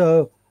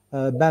also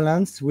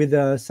balance with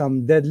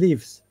some dead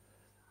leaves.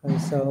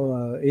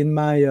 So in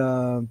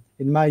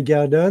my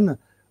garden,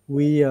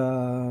 we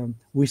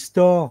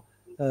store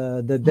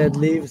the dead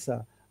leaves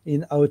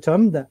in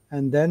autumn,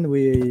 and then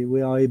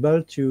we are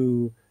able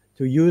to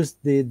use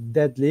the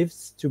dead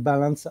leaves to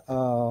balance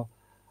our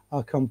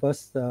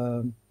compost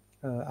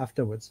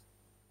afterwards.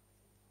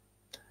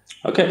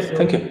 Okay,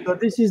 thank you. So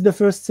this is the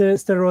first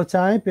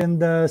stereotype, and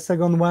the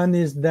second one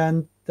is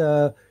that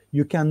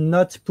you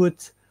cannot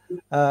put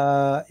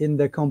in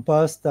the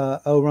compost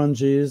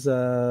oranges,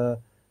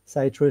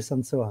 citrus,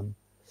 and so on.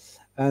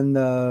 And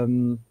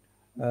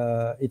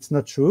it's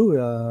not true.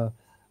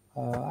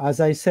 As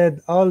I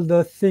said, all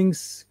the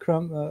things,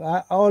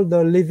 all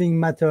the living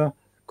matter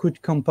could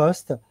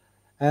compost,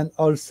 and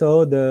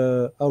also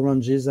the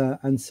oranges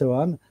and so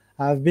on.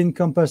 I've been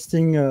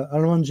composting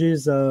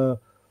oranges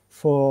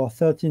for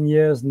 13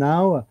 years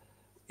now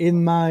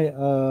in my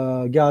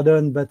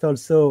garden, but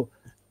also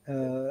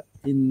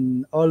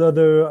in all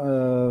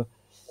other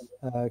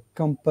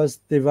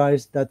compost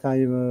device that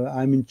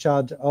I'm in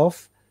charge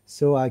of.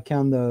 So I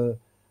can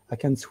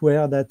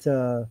swear that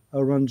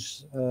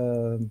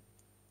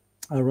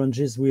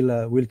oranges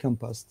will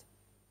compost.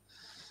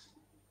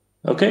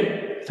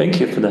 Okay, thank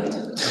you for that.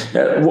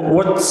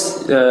 What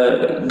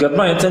got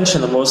my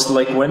attention was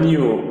like when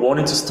you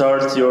wanted to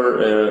start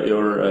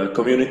your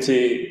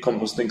community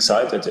composting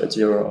site at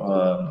your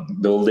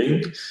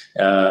building,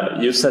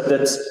 you said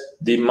that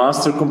the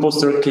master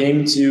composter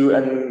came to you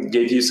and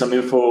gave you some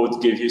info,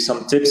 gave you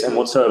some tips and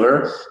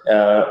whatsoever.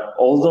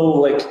 Although,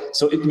 like,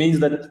 so it means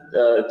that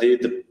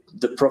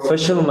the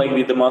profession,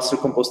 like the master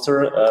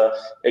composter,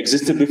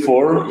 existed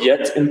before.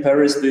 Yet in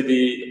Paris,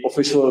 the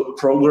official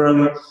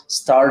program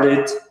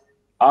started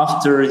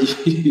after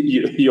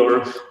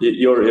your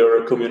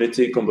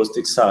community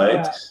composting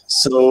site. Yeah.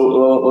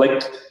 So,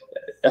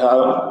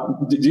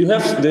 do you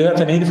have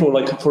an info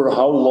like for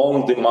how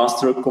long the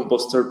master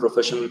composter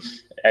profession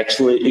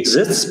actually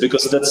exists?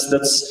 Because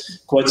that's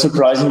quite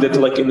surprising that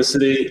like in the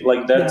city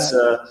like that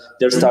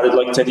they started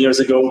like 10 years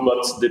ago,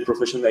 but the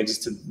profession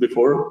existed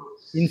before.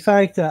 In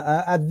fact,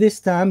 at this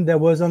time there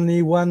was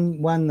only one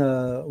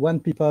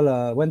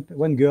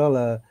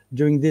girl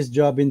doing this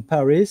job in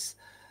Paris,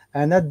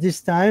 and at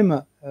this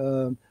time,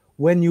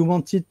 when you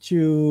wanted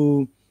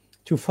to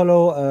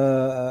follow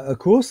a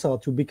course or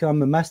to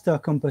become a master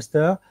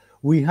composter,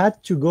 we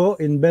had to go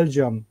in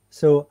Belgium.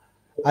 So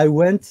I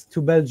went to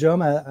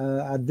Belgium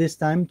at this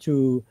time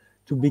to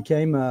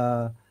become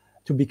a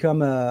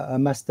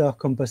master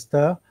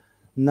composter.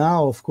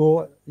 Now, of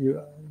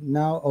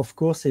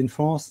course, in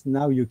France,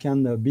 now you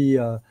can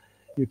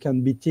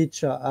be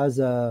teacher as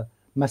a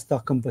master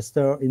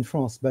composter in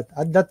France. But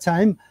at that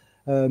time,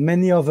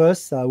 many of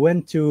us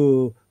went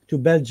to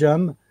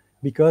Belgium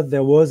because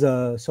there was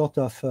a sort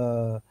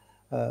of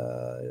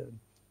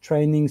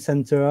training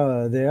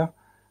center there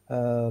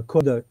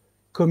called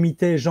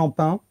Comité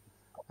Jean-Pain,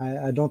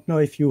 I don't know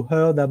if you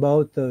heard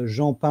about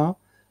Jean Pain,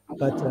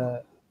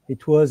 but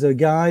it was a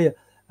guy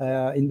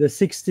in the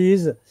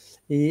 60s.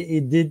 He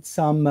did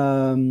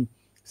some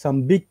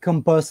big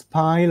compost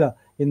pile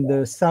in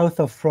the south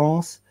of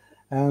France,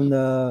 and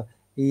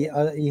he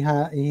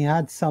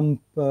had some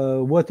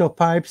water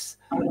pipes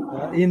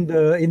in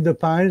the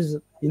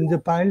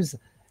piles,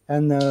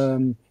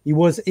 and he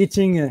was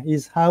heating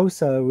his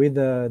house with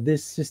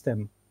this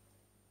system.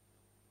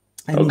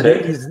 And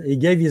okay. he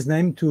gave his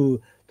name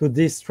to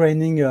this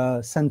training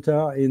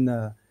center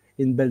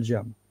in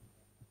Belgium.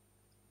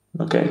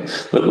 Okay,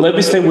 let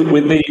me stay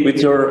with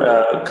your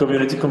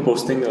community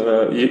composting.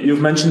 You've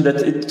mentioned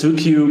that it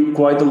took you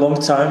quite a long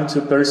time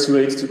to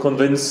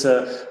convince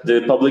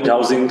the public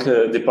housing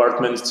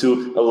department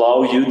to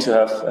allow you to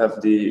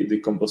have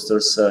the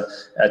composters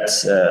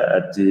at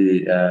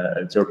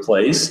your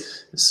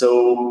place.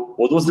 So,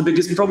 what was the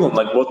biggest problem?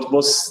 Like, what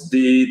was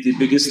the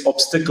biggest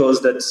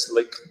obstacles that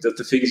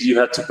the things you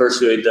had to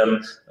persuade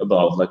them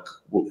about? Like,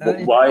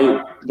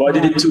 why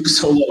did it took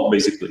so long,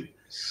 basically?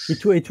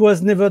 It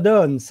was never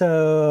done,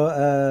 so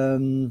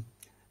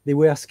they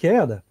were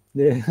scared.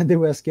 They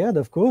were scared,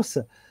 of course.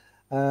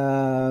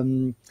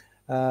 So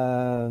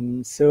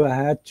I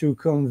had to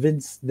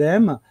convince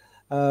them.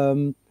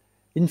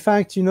 In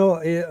fact, you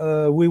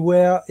know, we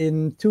were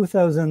in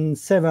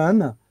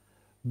 2007,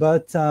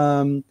 but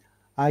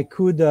I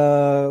could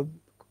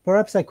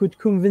perhaps I could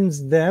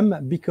convince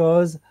them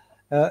because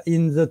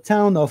in the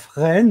town of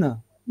Rennes,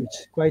 which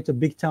is quite a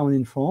big town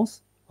in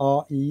France,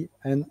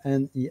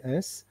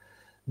 RENNES.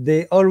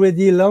 They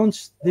already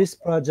launched this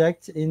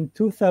project in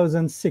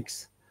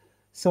 2006.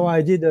 So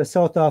I did a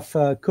sort of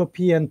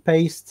copy and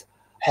paste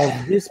of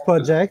this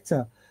project,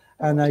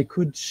 and I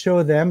could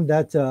show them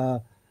that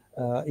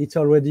it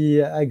already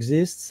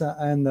exists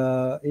and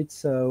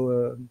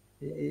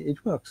it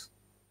works.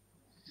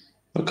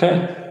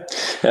 Okay.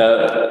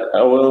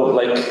 I will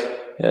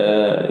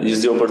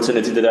use the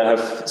opportunity that I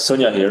have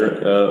Sonia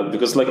here,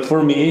 because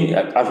for me,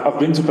 I've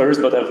been to Paris,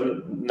 but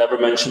I've never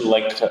mentioned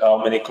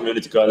how many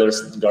community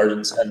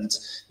gardens and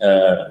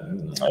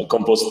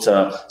compost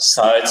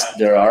sites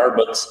there are.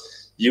 But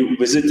you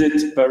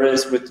visited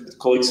Paris with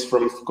colleagues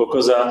from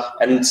Kokoza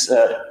and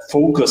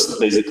focused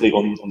basically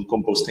on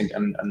composting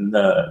and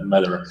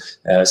matter.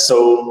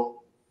 So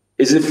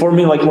is it for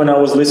me, when I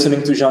was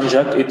listening to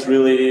Jean-Jacques, it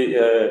really,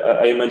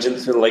 I imagined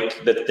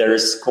that there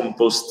is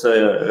compost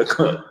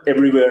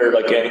everywhere,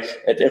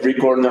 at every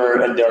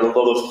corner, and there are a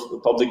lot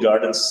of public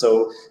gardens.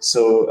 So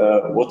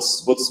what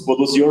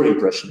was your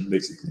impression,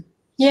 basically?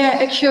 Yeah,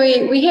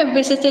 actually, we have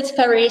visited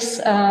Paris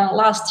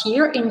last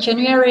year in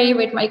January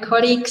with my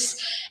colleagues.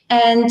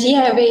 And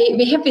yeah,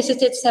 we have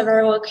visited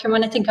several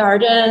community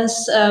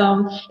gardens.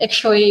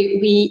 Actually,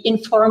 we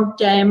informed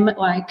them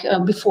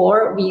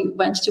before we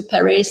went to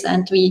Paris,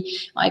 and we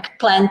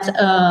planned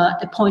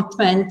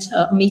appointment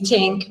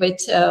meeting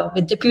with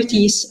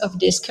deputies of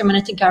these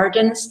community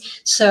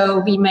gardens.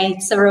 So we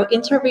made several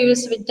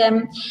interviews with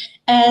them.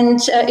 And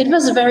it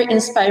was very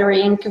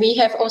inspiring. We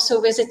have also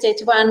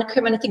visited one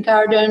community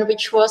garden,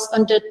 which was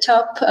on the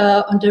top,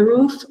 on the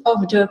roof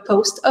of the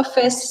post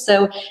office.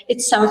 So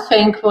it's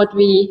something what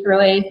we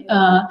really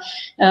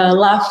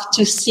love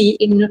to see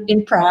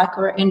in Prague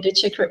or in the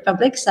Czech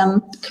Republic,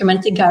 some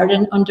community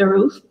garden on the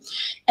roof.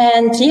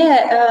 And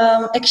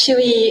yeah,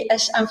 actually,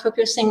 as I'm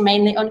focusing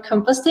mainly on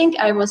composting,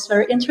 I was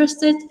very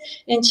interested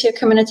into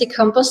community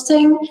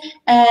composting.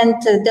 And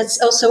that's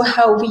also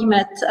how we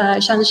met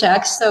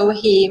Jean-Jacques. So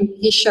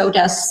he showed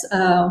us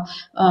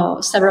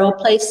several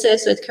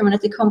places with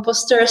community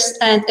composters.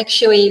 And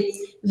actually,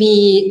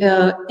 we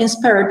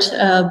inspired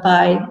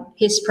by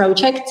his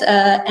project.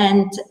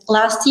 And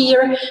last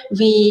year,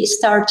 we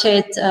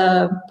started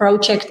a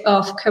project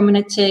of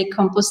community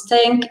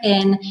composting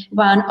in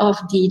one of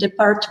the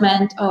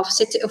department of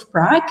City of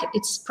Prague.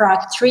 It's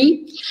Prague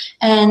 3.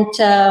 And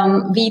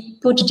we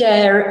put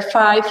there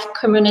 5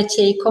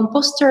 community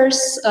composters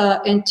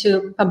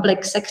into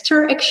public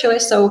sector, actually.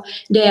 So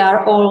they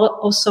are all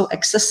also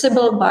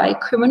accessible by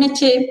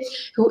community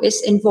who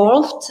is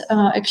involved.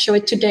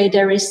 Actually, today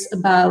there is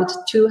about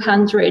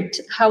 200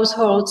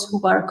 households who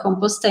are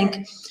composting.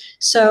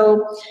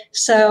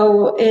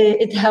 So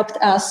it helped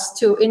us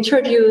to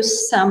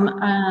introduce some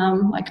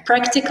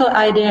practical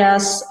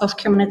ideas of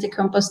community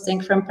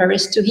composting from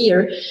Paris to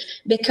here,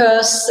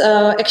 because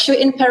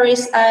actually in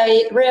Paris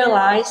I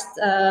realized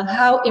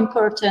how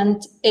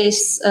important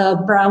is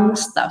brown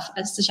stuff,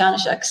 as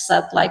Jean-Jacques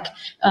said,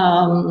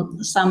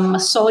 some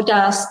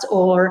sawdust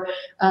or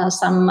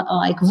some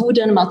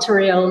wooden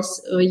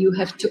materials you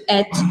have to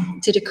add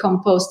to the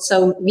compost.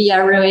 So we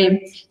are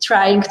really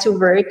trying to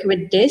work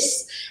with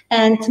this.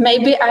 And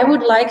maybe I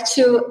would like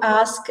to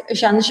ask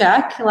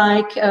Jean-Jacques,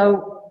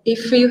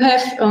 if you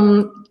have,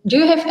 do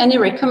you have any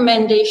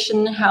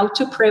recommendation how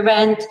to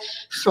prevent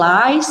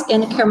flies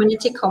in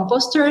community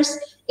composters?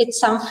 it's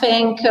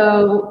something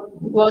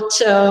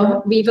what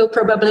we will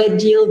probably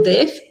deal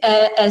with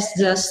as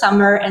the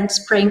summer and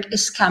spring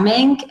is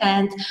coming,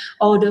 and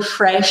all the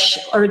fresh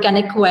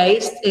organic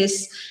waste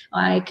is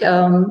like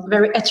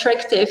very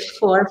attractive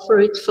for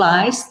fruit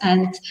flies.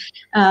 And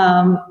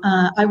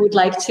I would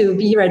like to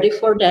be ready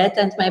for that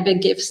and maybe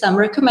give some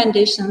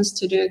recommendations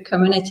to the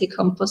community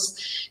composters.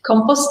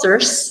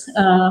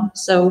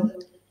 So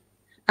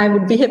I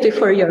would be happy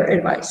for your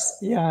advice.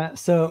 Yeah,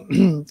 so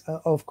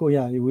of course,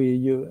 yeah,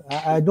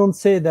 I don't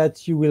say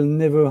that you will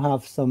never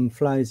have some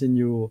flies in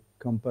your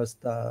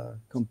compost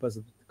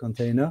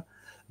container,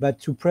 but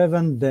to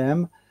prevent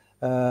them,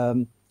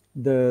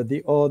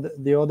 the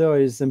order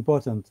is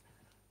important.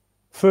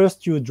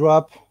 First, you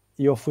drop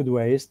your food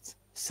waste.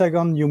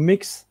 Second, you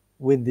mix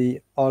with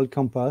the old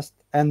compost,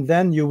 and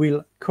then you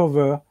will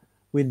cover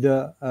with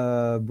the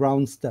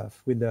brown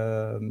stuff, with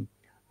the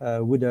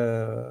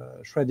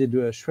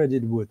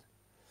shredded wood,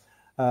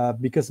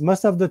 because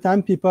most of the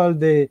time people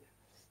they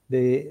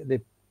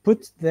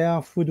put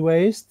their food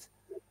waste,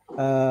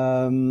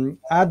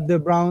 add the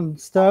brown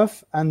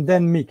stuff, and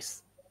then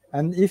mix.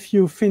 And if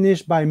you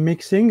finish by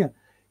mixing,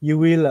 you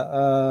will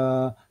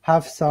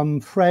have some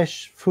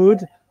fresh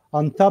food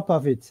on top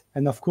of it,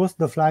 and of course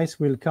the flies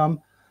will come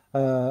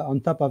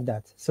on top of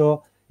that.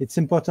 So it's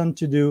important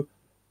to do,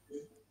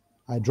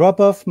 I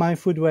drop off my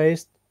food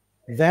waste,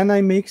 then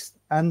I mix,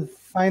 and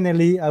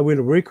finally I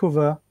will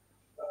recover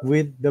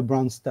with the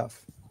brown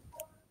stuff.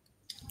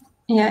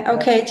 Yeah,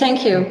 okay,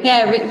 thank you.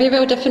 Yeah, we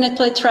will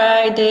definitely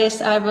try this.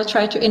 I will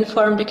try to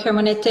inform the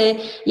community.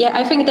 Yeah,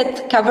 I think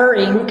that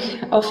covering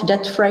of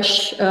that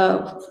fresh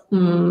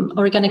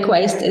organic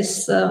waste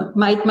is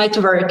might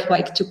work,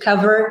 like to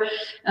cover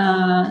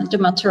the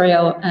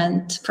material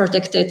and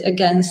protect it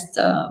against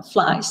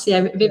flies.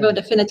 Yeah, we will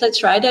definitely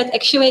try that.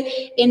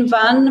 Actually, in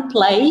one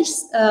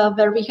place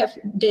where we have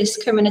this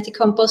community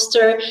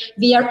composter,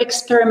 we are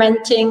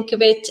experimenting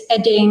with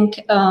adding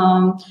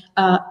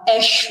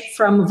ash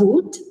from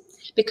wood,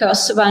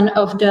 because one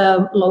of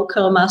the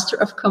local master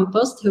of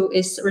compost who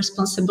is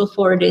responsible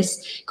for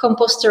this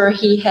composter,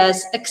 he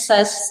has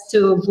access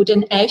to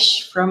wooden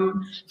ash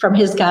from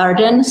his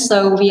garden.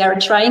 So we are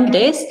trying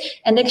this.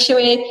 And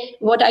actually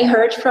what I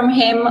heard from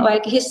him,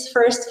 like his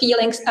first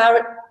feelings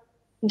are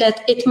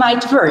that it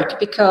might work,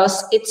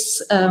 because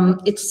it's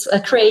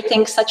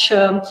creating such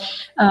a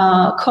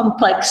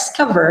complex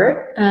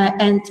cover,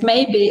 and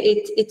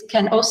maybe it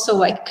can also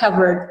like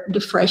cover the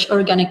fresh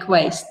organic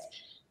waste.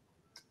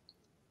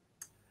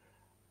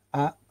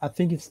 I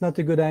think it's not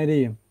a good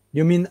idea.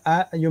 You mean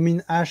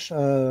ash,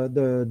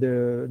 the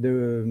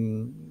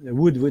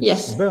wood which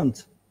is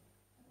burnt?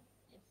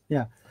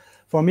 Yeah,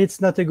 for me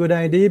it's not a good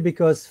idea,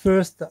 because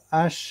first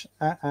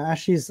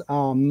ashes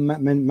are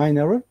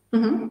mineral,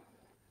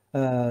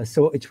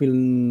 so it will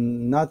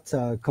not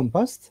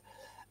compost,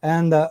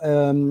 and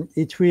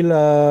it will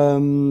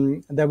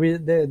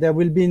there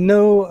will be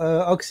no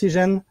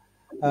oxygen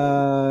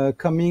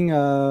coming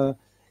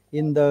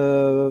in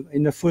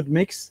the food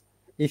mix.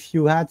 If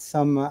you had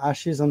some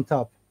ashes on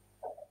top,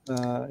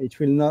 it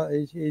will not.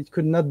 It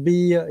could not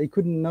be. It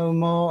could no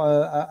more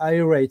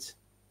aerate.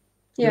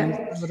 Yeah. You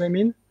know what I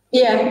mean?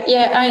 Yeah.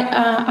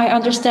 I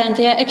understand.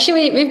 Yeah.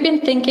 Actually, we've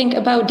been thinking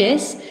about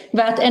this,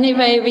 but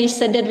anyway, we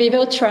said that we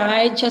will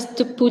try just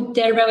to put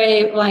there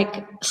very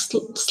like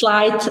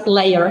slight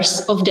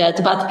layers of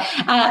that. But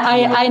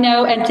I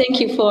know, and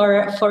thank you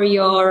for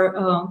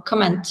your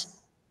comment.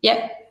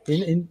 Yeah.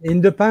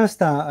 In the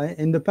past, I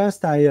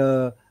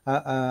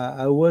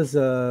was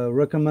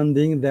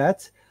recommending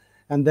that,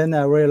 and then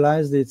I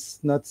realized it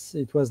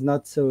was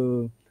not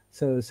so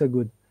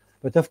good.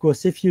 But of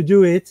course, if you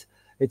do it,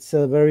 it's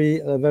a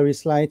very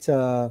slight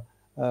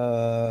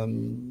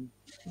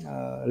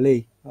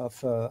lay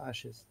of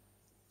ashes.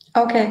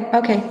 Okay.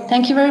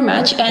 Thank you very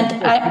much.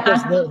 And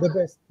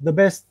the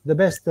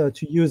best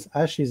to use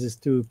ashes is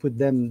to put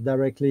them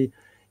directly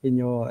in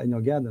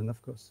your garden,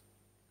 of course.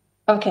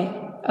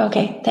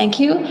 Okay, thank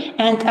you.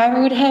 And I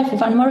would have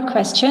one more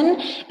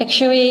question.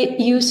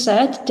 Actually, you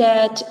said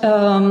that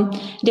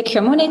the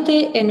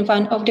community in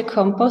one of the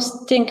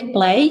composting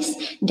place,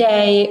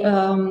 they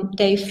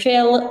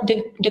fill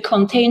the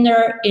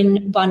container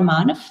in 1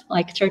 month,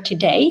 like 30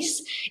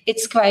 days.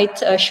 It's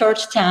quite a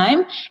short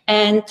time.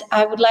 And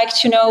I would like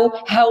to know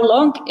how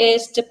long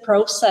is the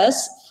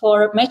process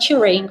for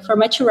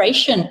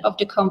maturation of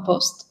the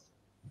compost?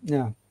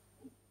 Yeah.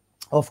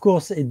 Of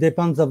course, it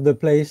depends of the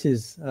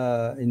places.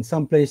 In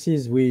some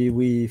places,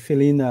 we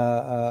fill in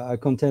a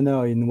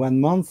container in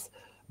 1 month,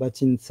 but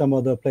in some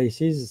other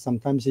places,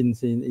 sometimes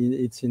it's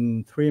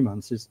in 3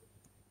 months.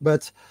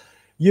 But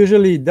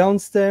usually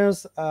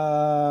downstairs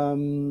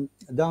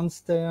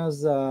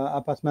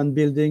apartment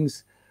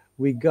buildings,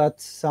 we got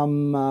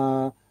some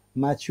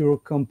mature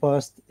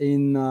compost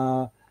in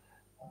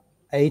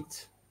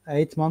 8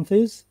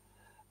 months.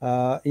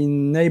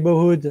 In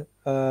neighborhood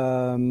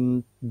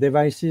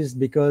devices,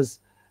 because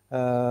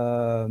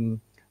the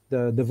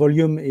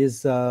volume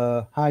is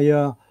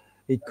higher,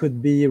 it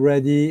could be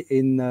ready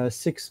in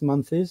 6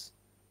 months.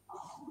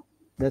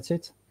 That's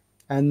it.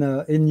 and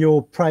in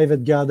your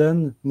private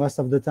garden, most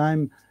of the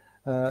time,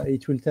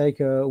 it will take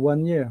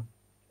 1 year.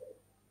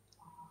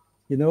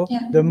 You know,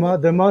 Yeah.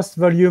 the most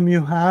volume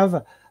you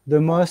have, the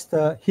most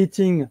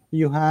heating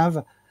you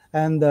have,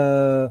 and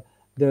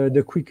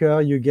the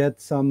quicker you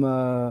get some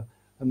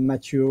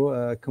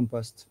mature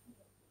compost.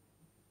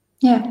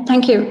 Yeah,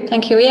 thank you.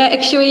 Yeah,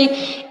 actually,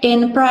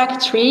 in Prague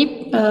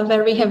 3,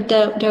 where we have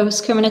those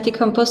community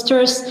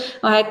composters,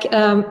 like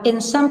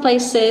in some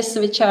places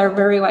which are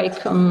very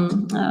like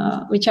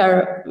which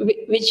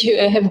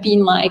have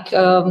been like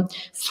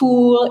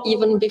full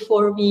even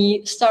before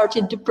we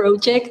started the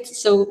project.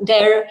 So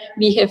there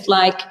we have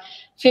like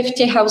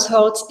 50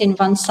 households in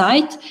one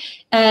site,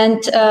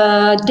 and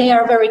they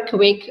are very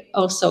quick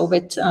also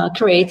with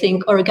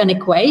creating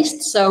organic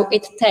waste. So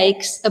it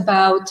takes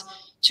about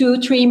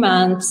 2-3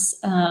 months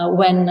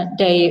when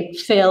they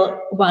fill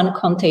one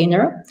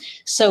container.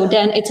 So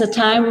then it's a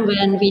time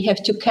when we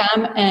have to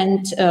come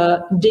and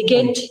dig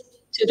it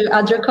to the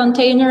other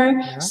container.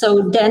 Yeah.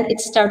 So then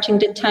it's starting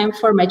the time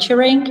for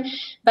maturing.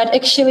 But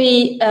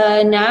actually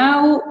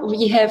now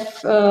we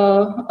have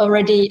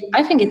already,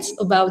 I think it's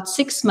about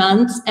 6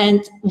 months,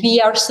 and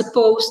we are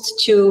supposed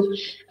to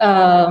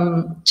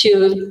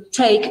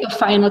take a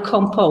final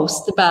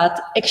compost.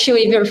 But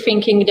actually we're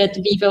thinking that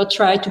we will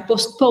try to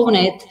postpone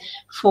it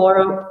for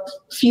a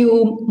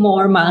few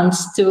more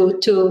months to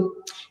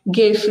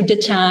give the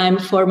time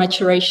for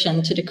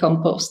maturation to the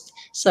compost.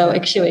 So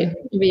actually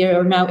we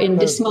are now in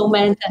this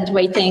moment and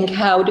waiting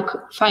how the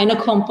final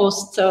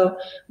compost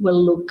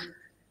will look.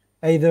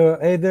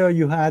 Either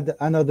you had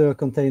another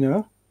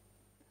container,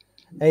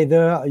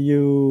 either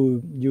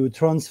you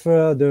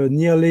transfer the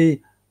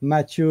nearly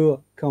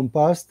mature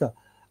compost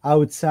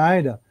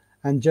outside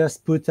and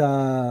just put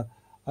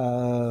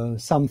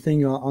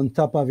something on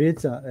top of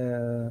it,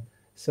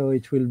 so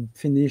it will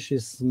finish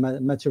its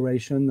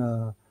maturation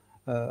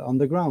on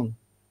the ground.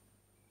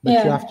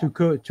 But you have to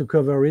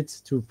cover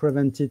it to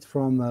prevent it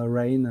from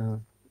rain.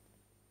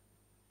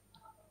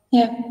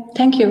 Yeah,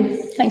 thank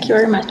you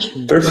very much.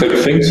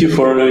 Perfect. Thank you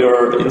for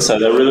your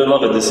insight. I really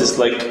love it. This is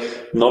like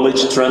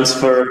knowledge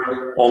transfer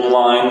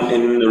online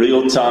in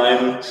real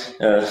time,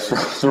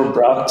 from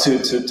Prague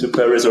to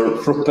Paris, or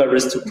from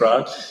Paris to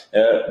Prague.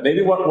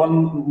 Maybe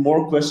one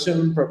more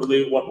question,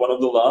 probably one of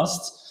the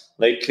last.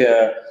 Like,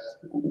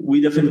 we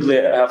definitely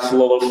have a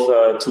lot of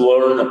to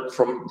learn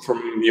from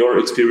your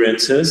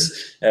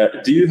experiences.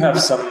 Do you have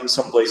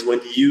some place when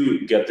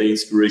you get the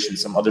inspiration?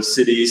 Some other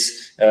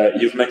cities?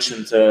 You've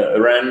mentioned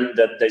Rennes,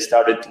 that they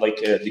started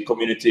like the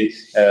community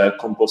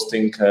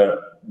composting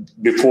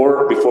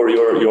before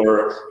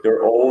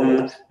your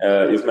own.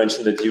 You've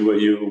mentioned that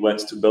you went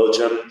to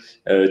Belgium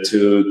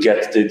to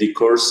get the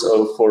course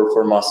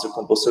for master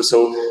composter.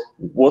 So,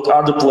 what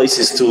are the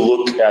places to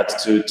look at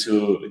to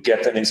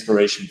get an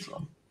inspiration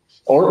from?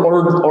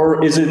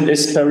 Or is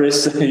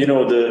Paris,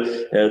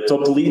 the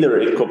top leader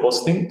in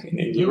composting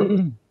in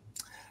Europe?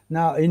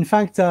 Now, in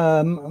fact,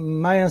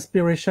 my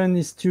inspiration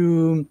is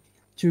to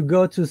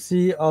go to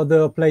see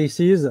other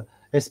places,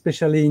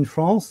 especially in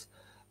France.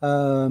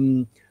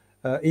 In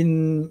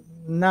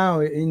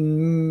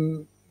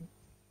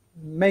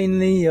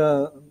mainly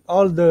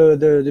all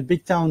the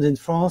big towns in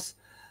France,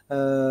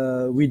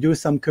 we do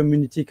some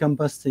community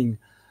composting.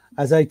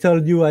 As I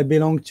told you, I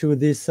belong to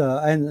this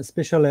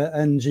special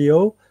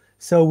NGO.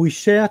 So we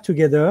share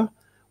together.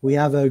 We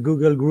have a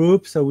Google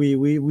group, so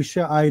we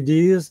share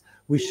ideas,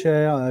 we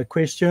share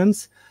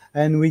questions,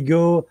 and we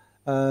go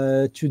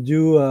to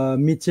do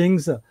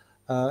meetings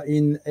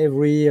in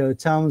every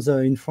towns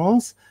in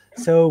France.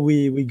 So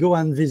we go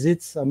and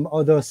visit some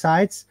other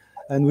sites,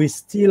 and we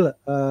steal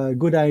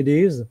good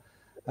ideas.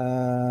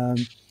 But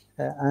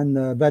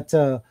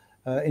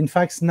in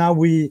fact, now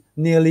we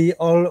nearly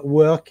all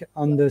work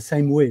on the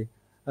same way,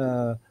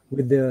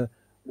 with the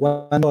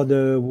one for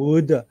the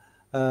wood,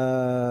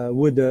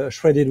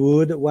 shredded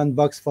wood, one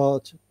box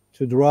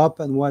to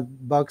drop, and one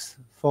box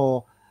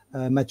for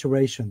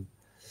maturation.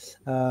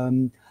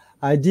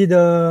 I did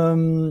a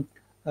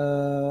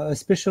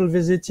special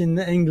visit in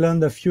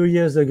England a few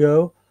years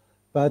ago,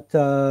 but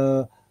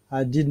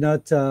I did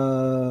not.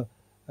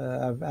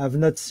 I've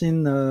not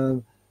seen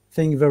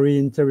anything very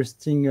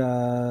interesting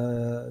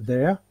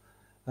there.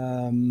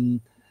 And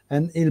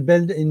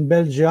in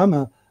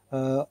Belgium,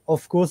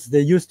 of course, they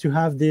used to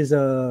have this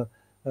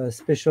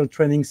special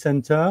training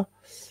center,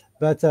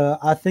 but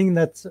I think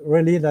that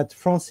really that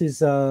France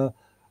is on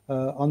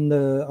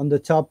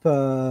the top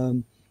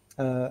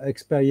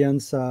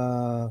experience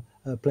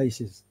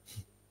places.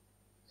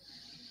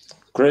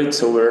 Great.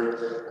 So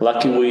we're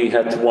lucky we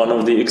had one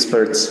of the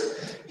experts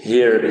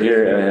here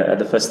at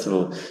the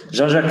festival.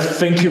 Jean-Jacques,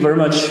 thank you very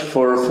much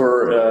for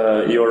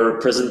your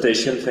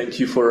presentation. Thank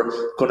you for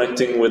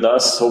connecting with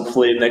us.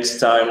 Hopefully next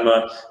time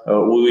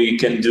we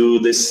can do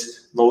this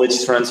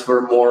knowledge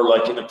transfer more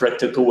like in a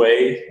practical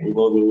way. We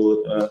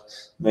will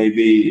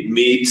maybe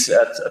meet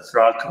at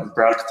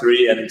Prague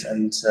 3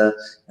 and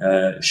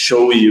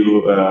show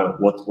you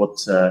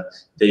what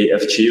they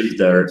achieved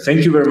there.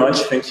 Thank you very much.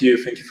 Thank you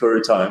for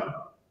your time.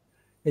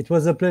 It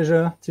was a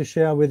pleasure to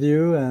share with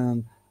you,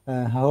 and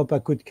I hope I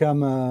could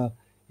come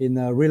in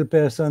a real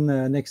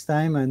person next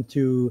time and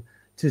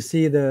to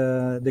see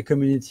the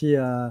community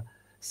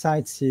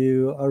sites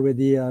you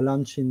already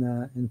launched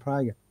in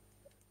Prague.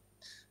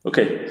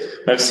 Okay,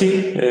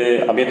 merci,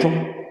 à bientôt.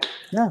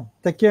 Yeah,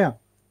 take care.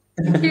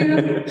 Thank you.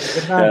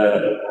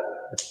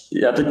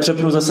 Já teď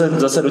přepnu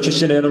zase do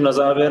češtiny jenom na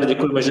závěr.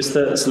 Děkujeme, že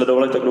jste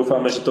sledovali, tak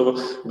doufáme, že to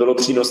bylo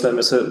přínosné.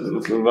 Mně se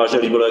vážně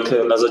líbilo,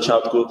 jak na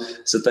začátku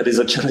se tady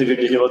začaly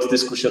vyměňovat ty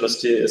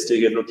zkušenosti z těch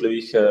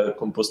jednotlivých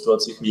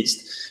kompostovacích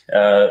míst.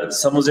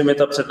 Samozřejmě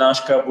ta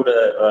přednáška bude,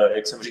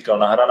 jak jsem říkal,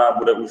 nahraná,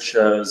 bude už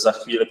za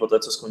chvíli po té,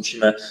 co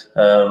skončíme,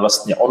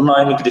 vlastně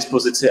online k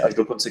dispozici až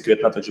do konce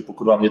května, takže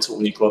pokud vám něco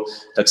uniklo,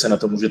 tak se na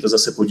to můžete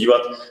zase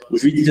podívat.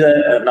 Už vidíte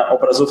na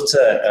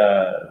obrazovce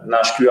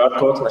náš QR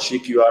kód, naši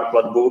QR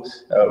platbu.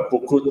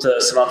 Pokud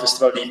se vám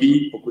festival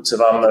líbí, pokud se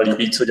vám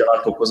líbí, co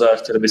dělá Kokoza a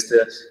chtěli byste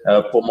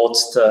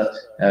pomoct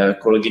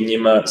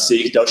kolegyním s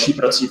jejich další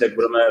prací, tak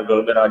budeme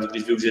velmi rádi,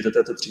 když využijete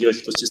této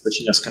příležitosti,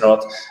 stačí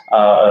naskenovat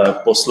a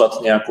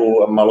poslat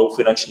nějakou malou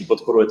finanční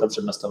podporu. Je tam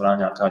přednastavená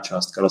nějaká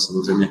částka, ale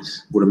samozřejmě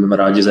budeme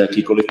rádi za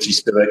jakýkoliv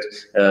příspěvek.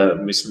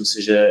 Myslím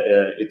si, že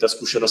i ta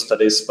zkušenost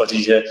tady z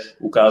Paříže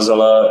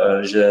ukázala,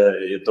 že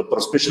je to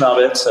prospěšná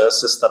věc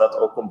se starat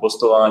o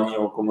kompostování,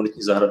 o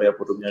komunitní zahrady a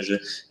podobně, že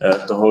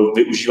toho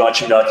využívá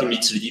čím dál tím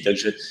víc lidí,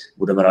 takže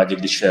budeme rádi,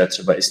 když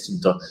třeba i s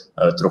tímto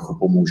trochu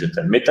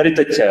pomůžete. My tady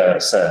teď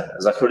se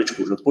za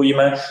chviličku už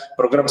odpojíme.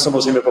 Program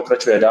samozřejmě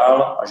pokračuje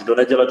dál až do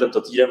neděle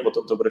tento týden,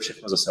 potom to bude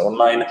všechno zase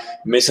online.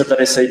 My se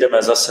tady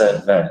sejdeme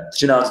zase ve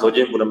 13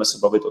 hodin, budeme se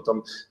bavit o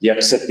tom,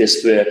 jak se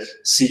pěstuje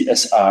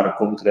CSR,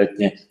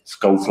 konkrétně v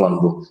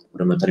Kauflandu.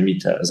 Budeme tady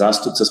mít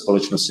zástupce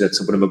společnosti, tak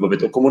se budeme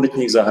bavit o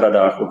komunitních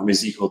zahradách, o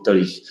hmyzích,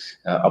 hotelích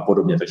a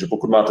podobně. Takže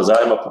pokud máte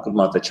zájem a pokud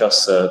máte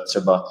čas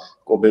třeba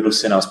k obědu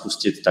si nás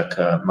pustit, tak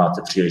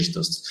máte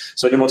příležitost.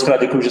 Soně, moc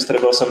krát děkuji, že jste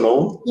byla se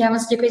mnou. Já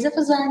moc děkuji za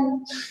pozvání.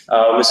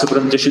 A my se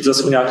budeme těšit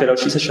zase u nějaké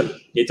další session.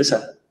 Mějte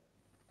se.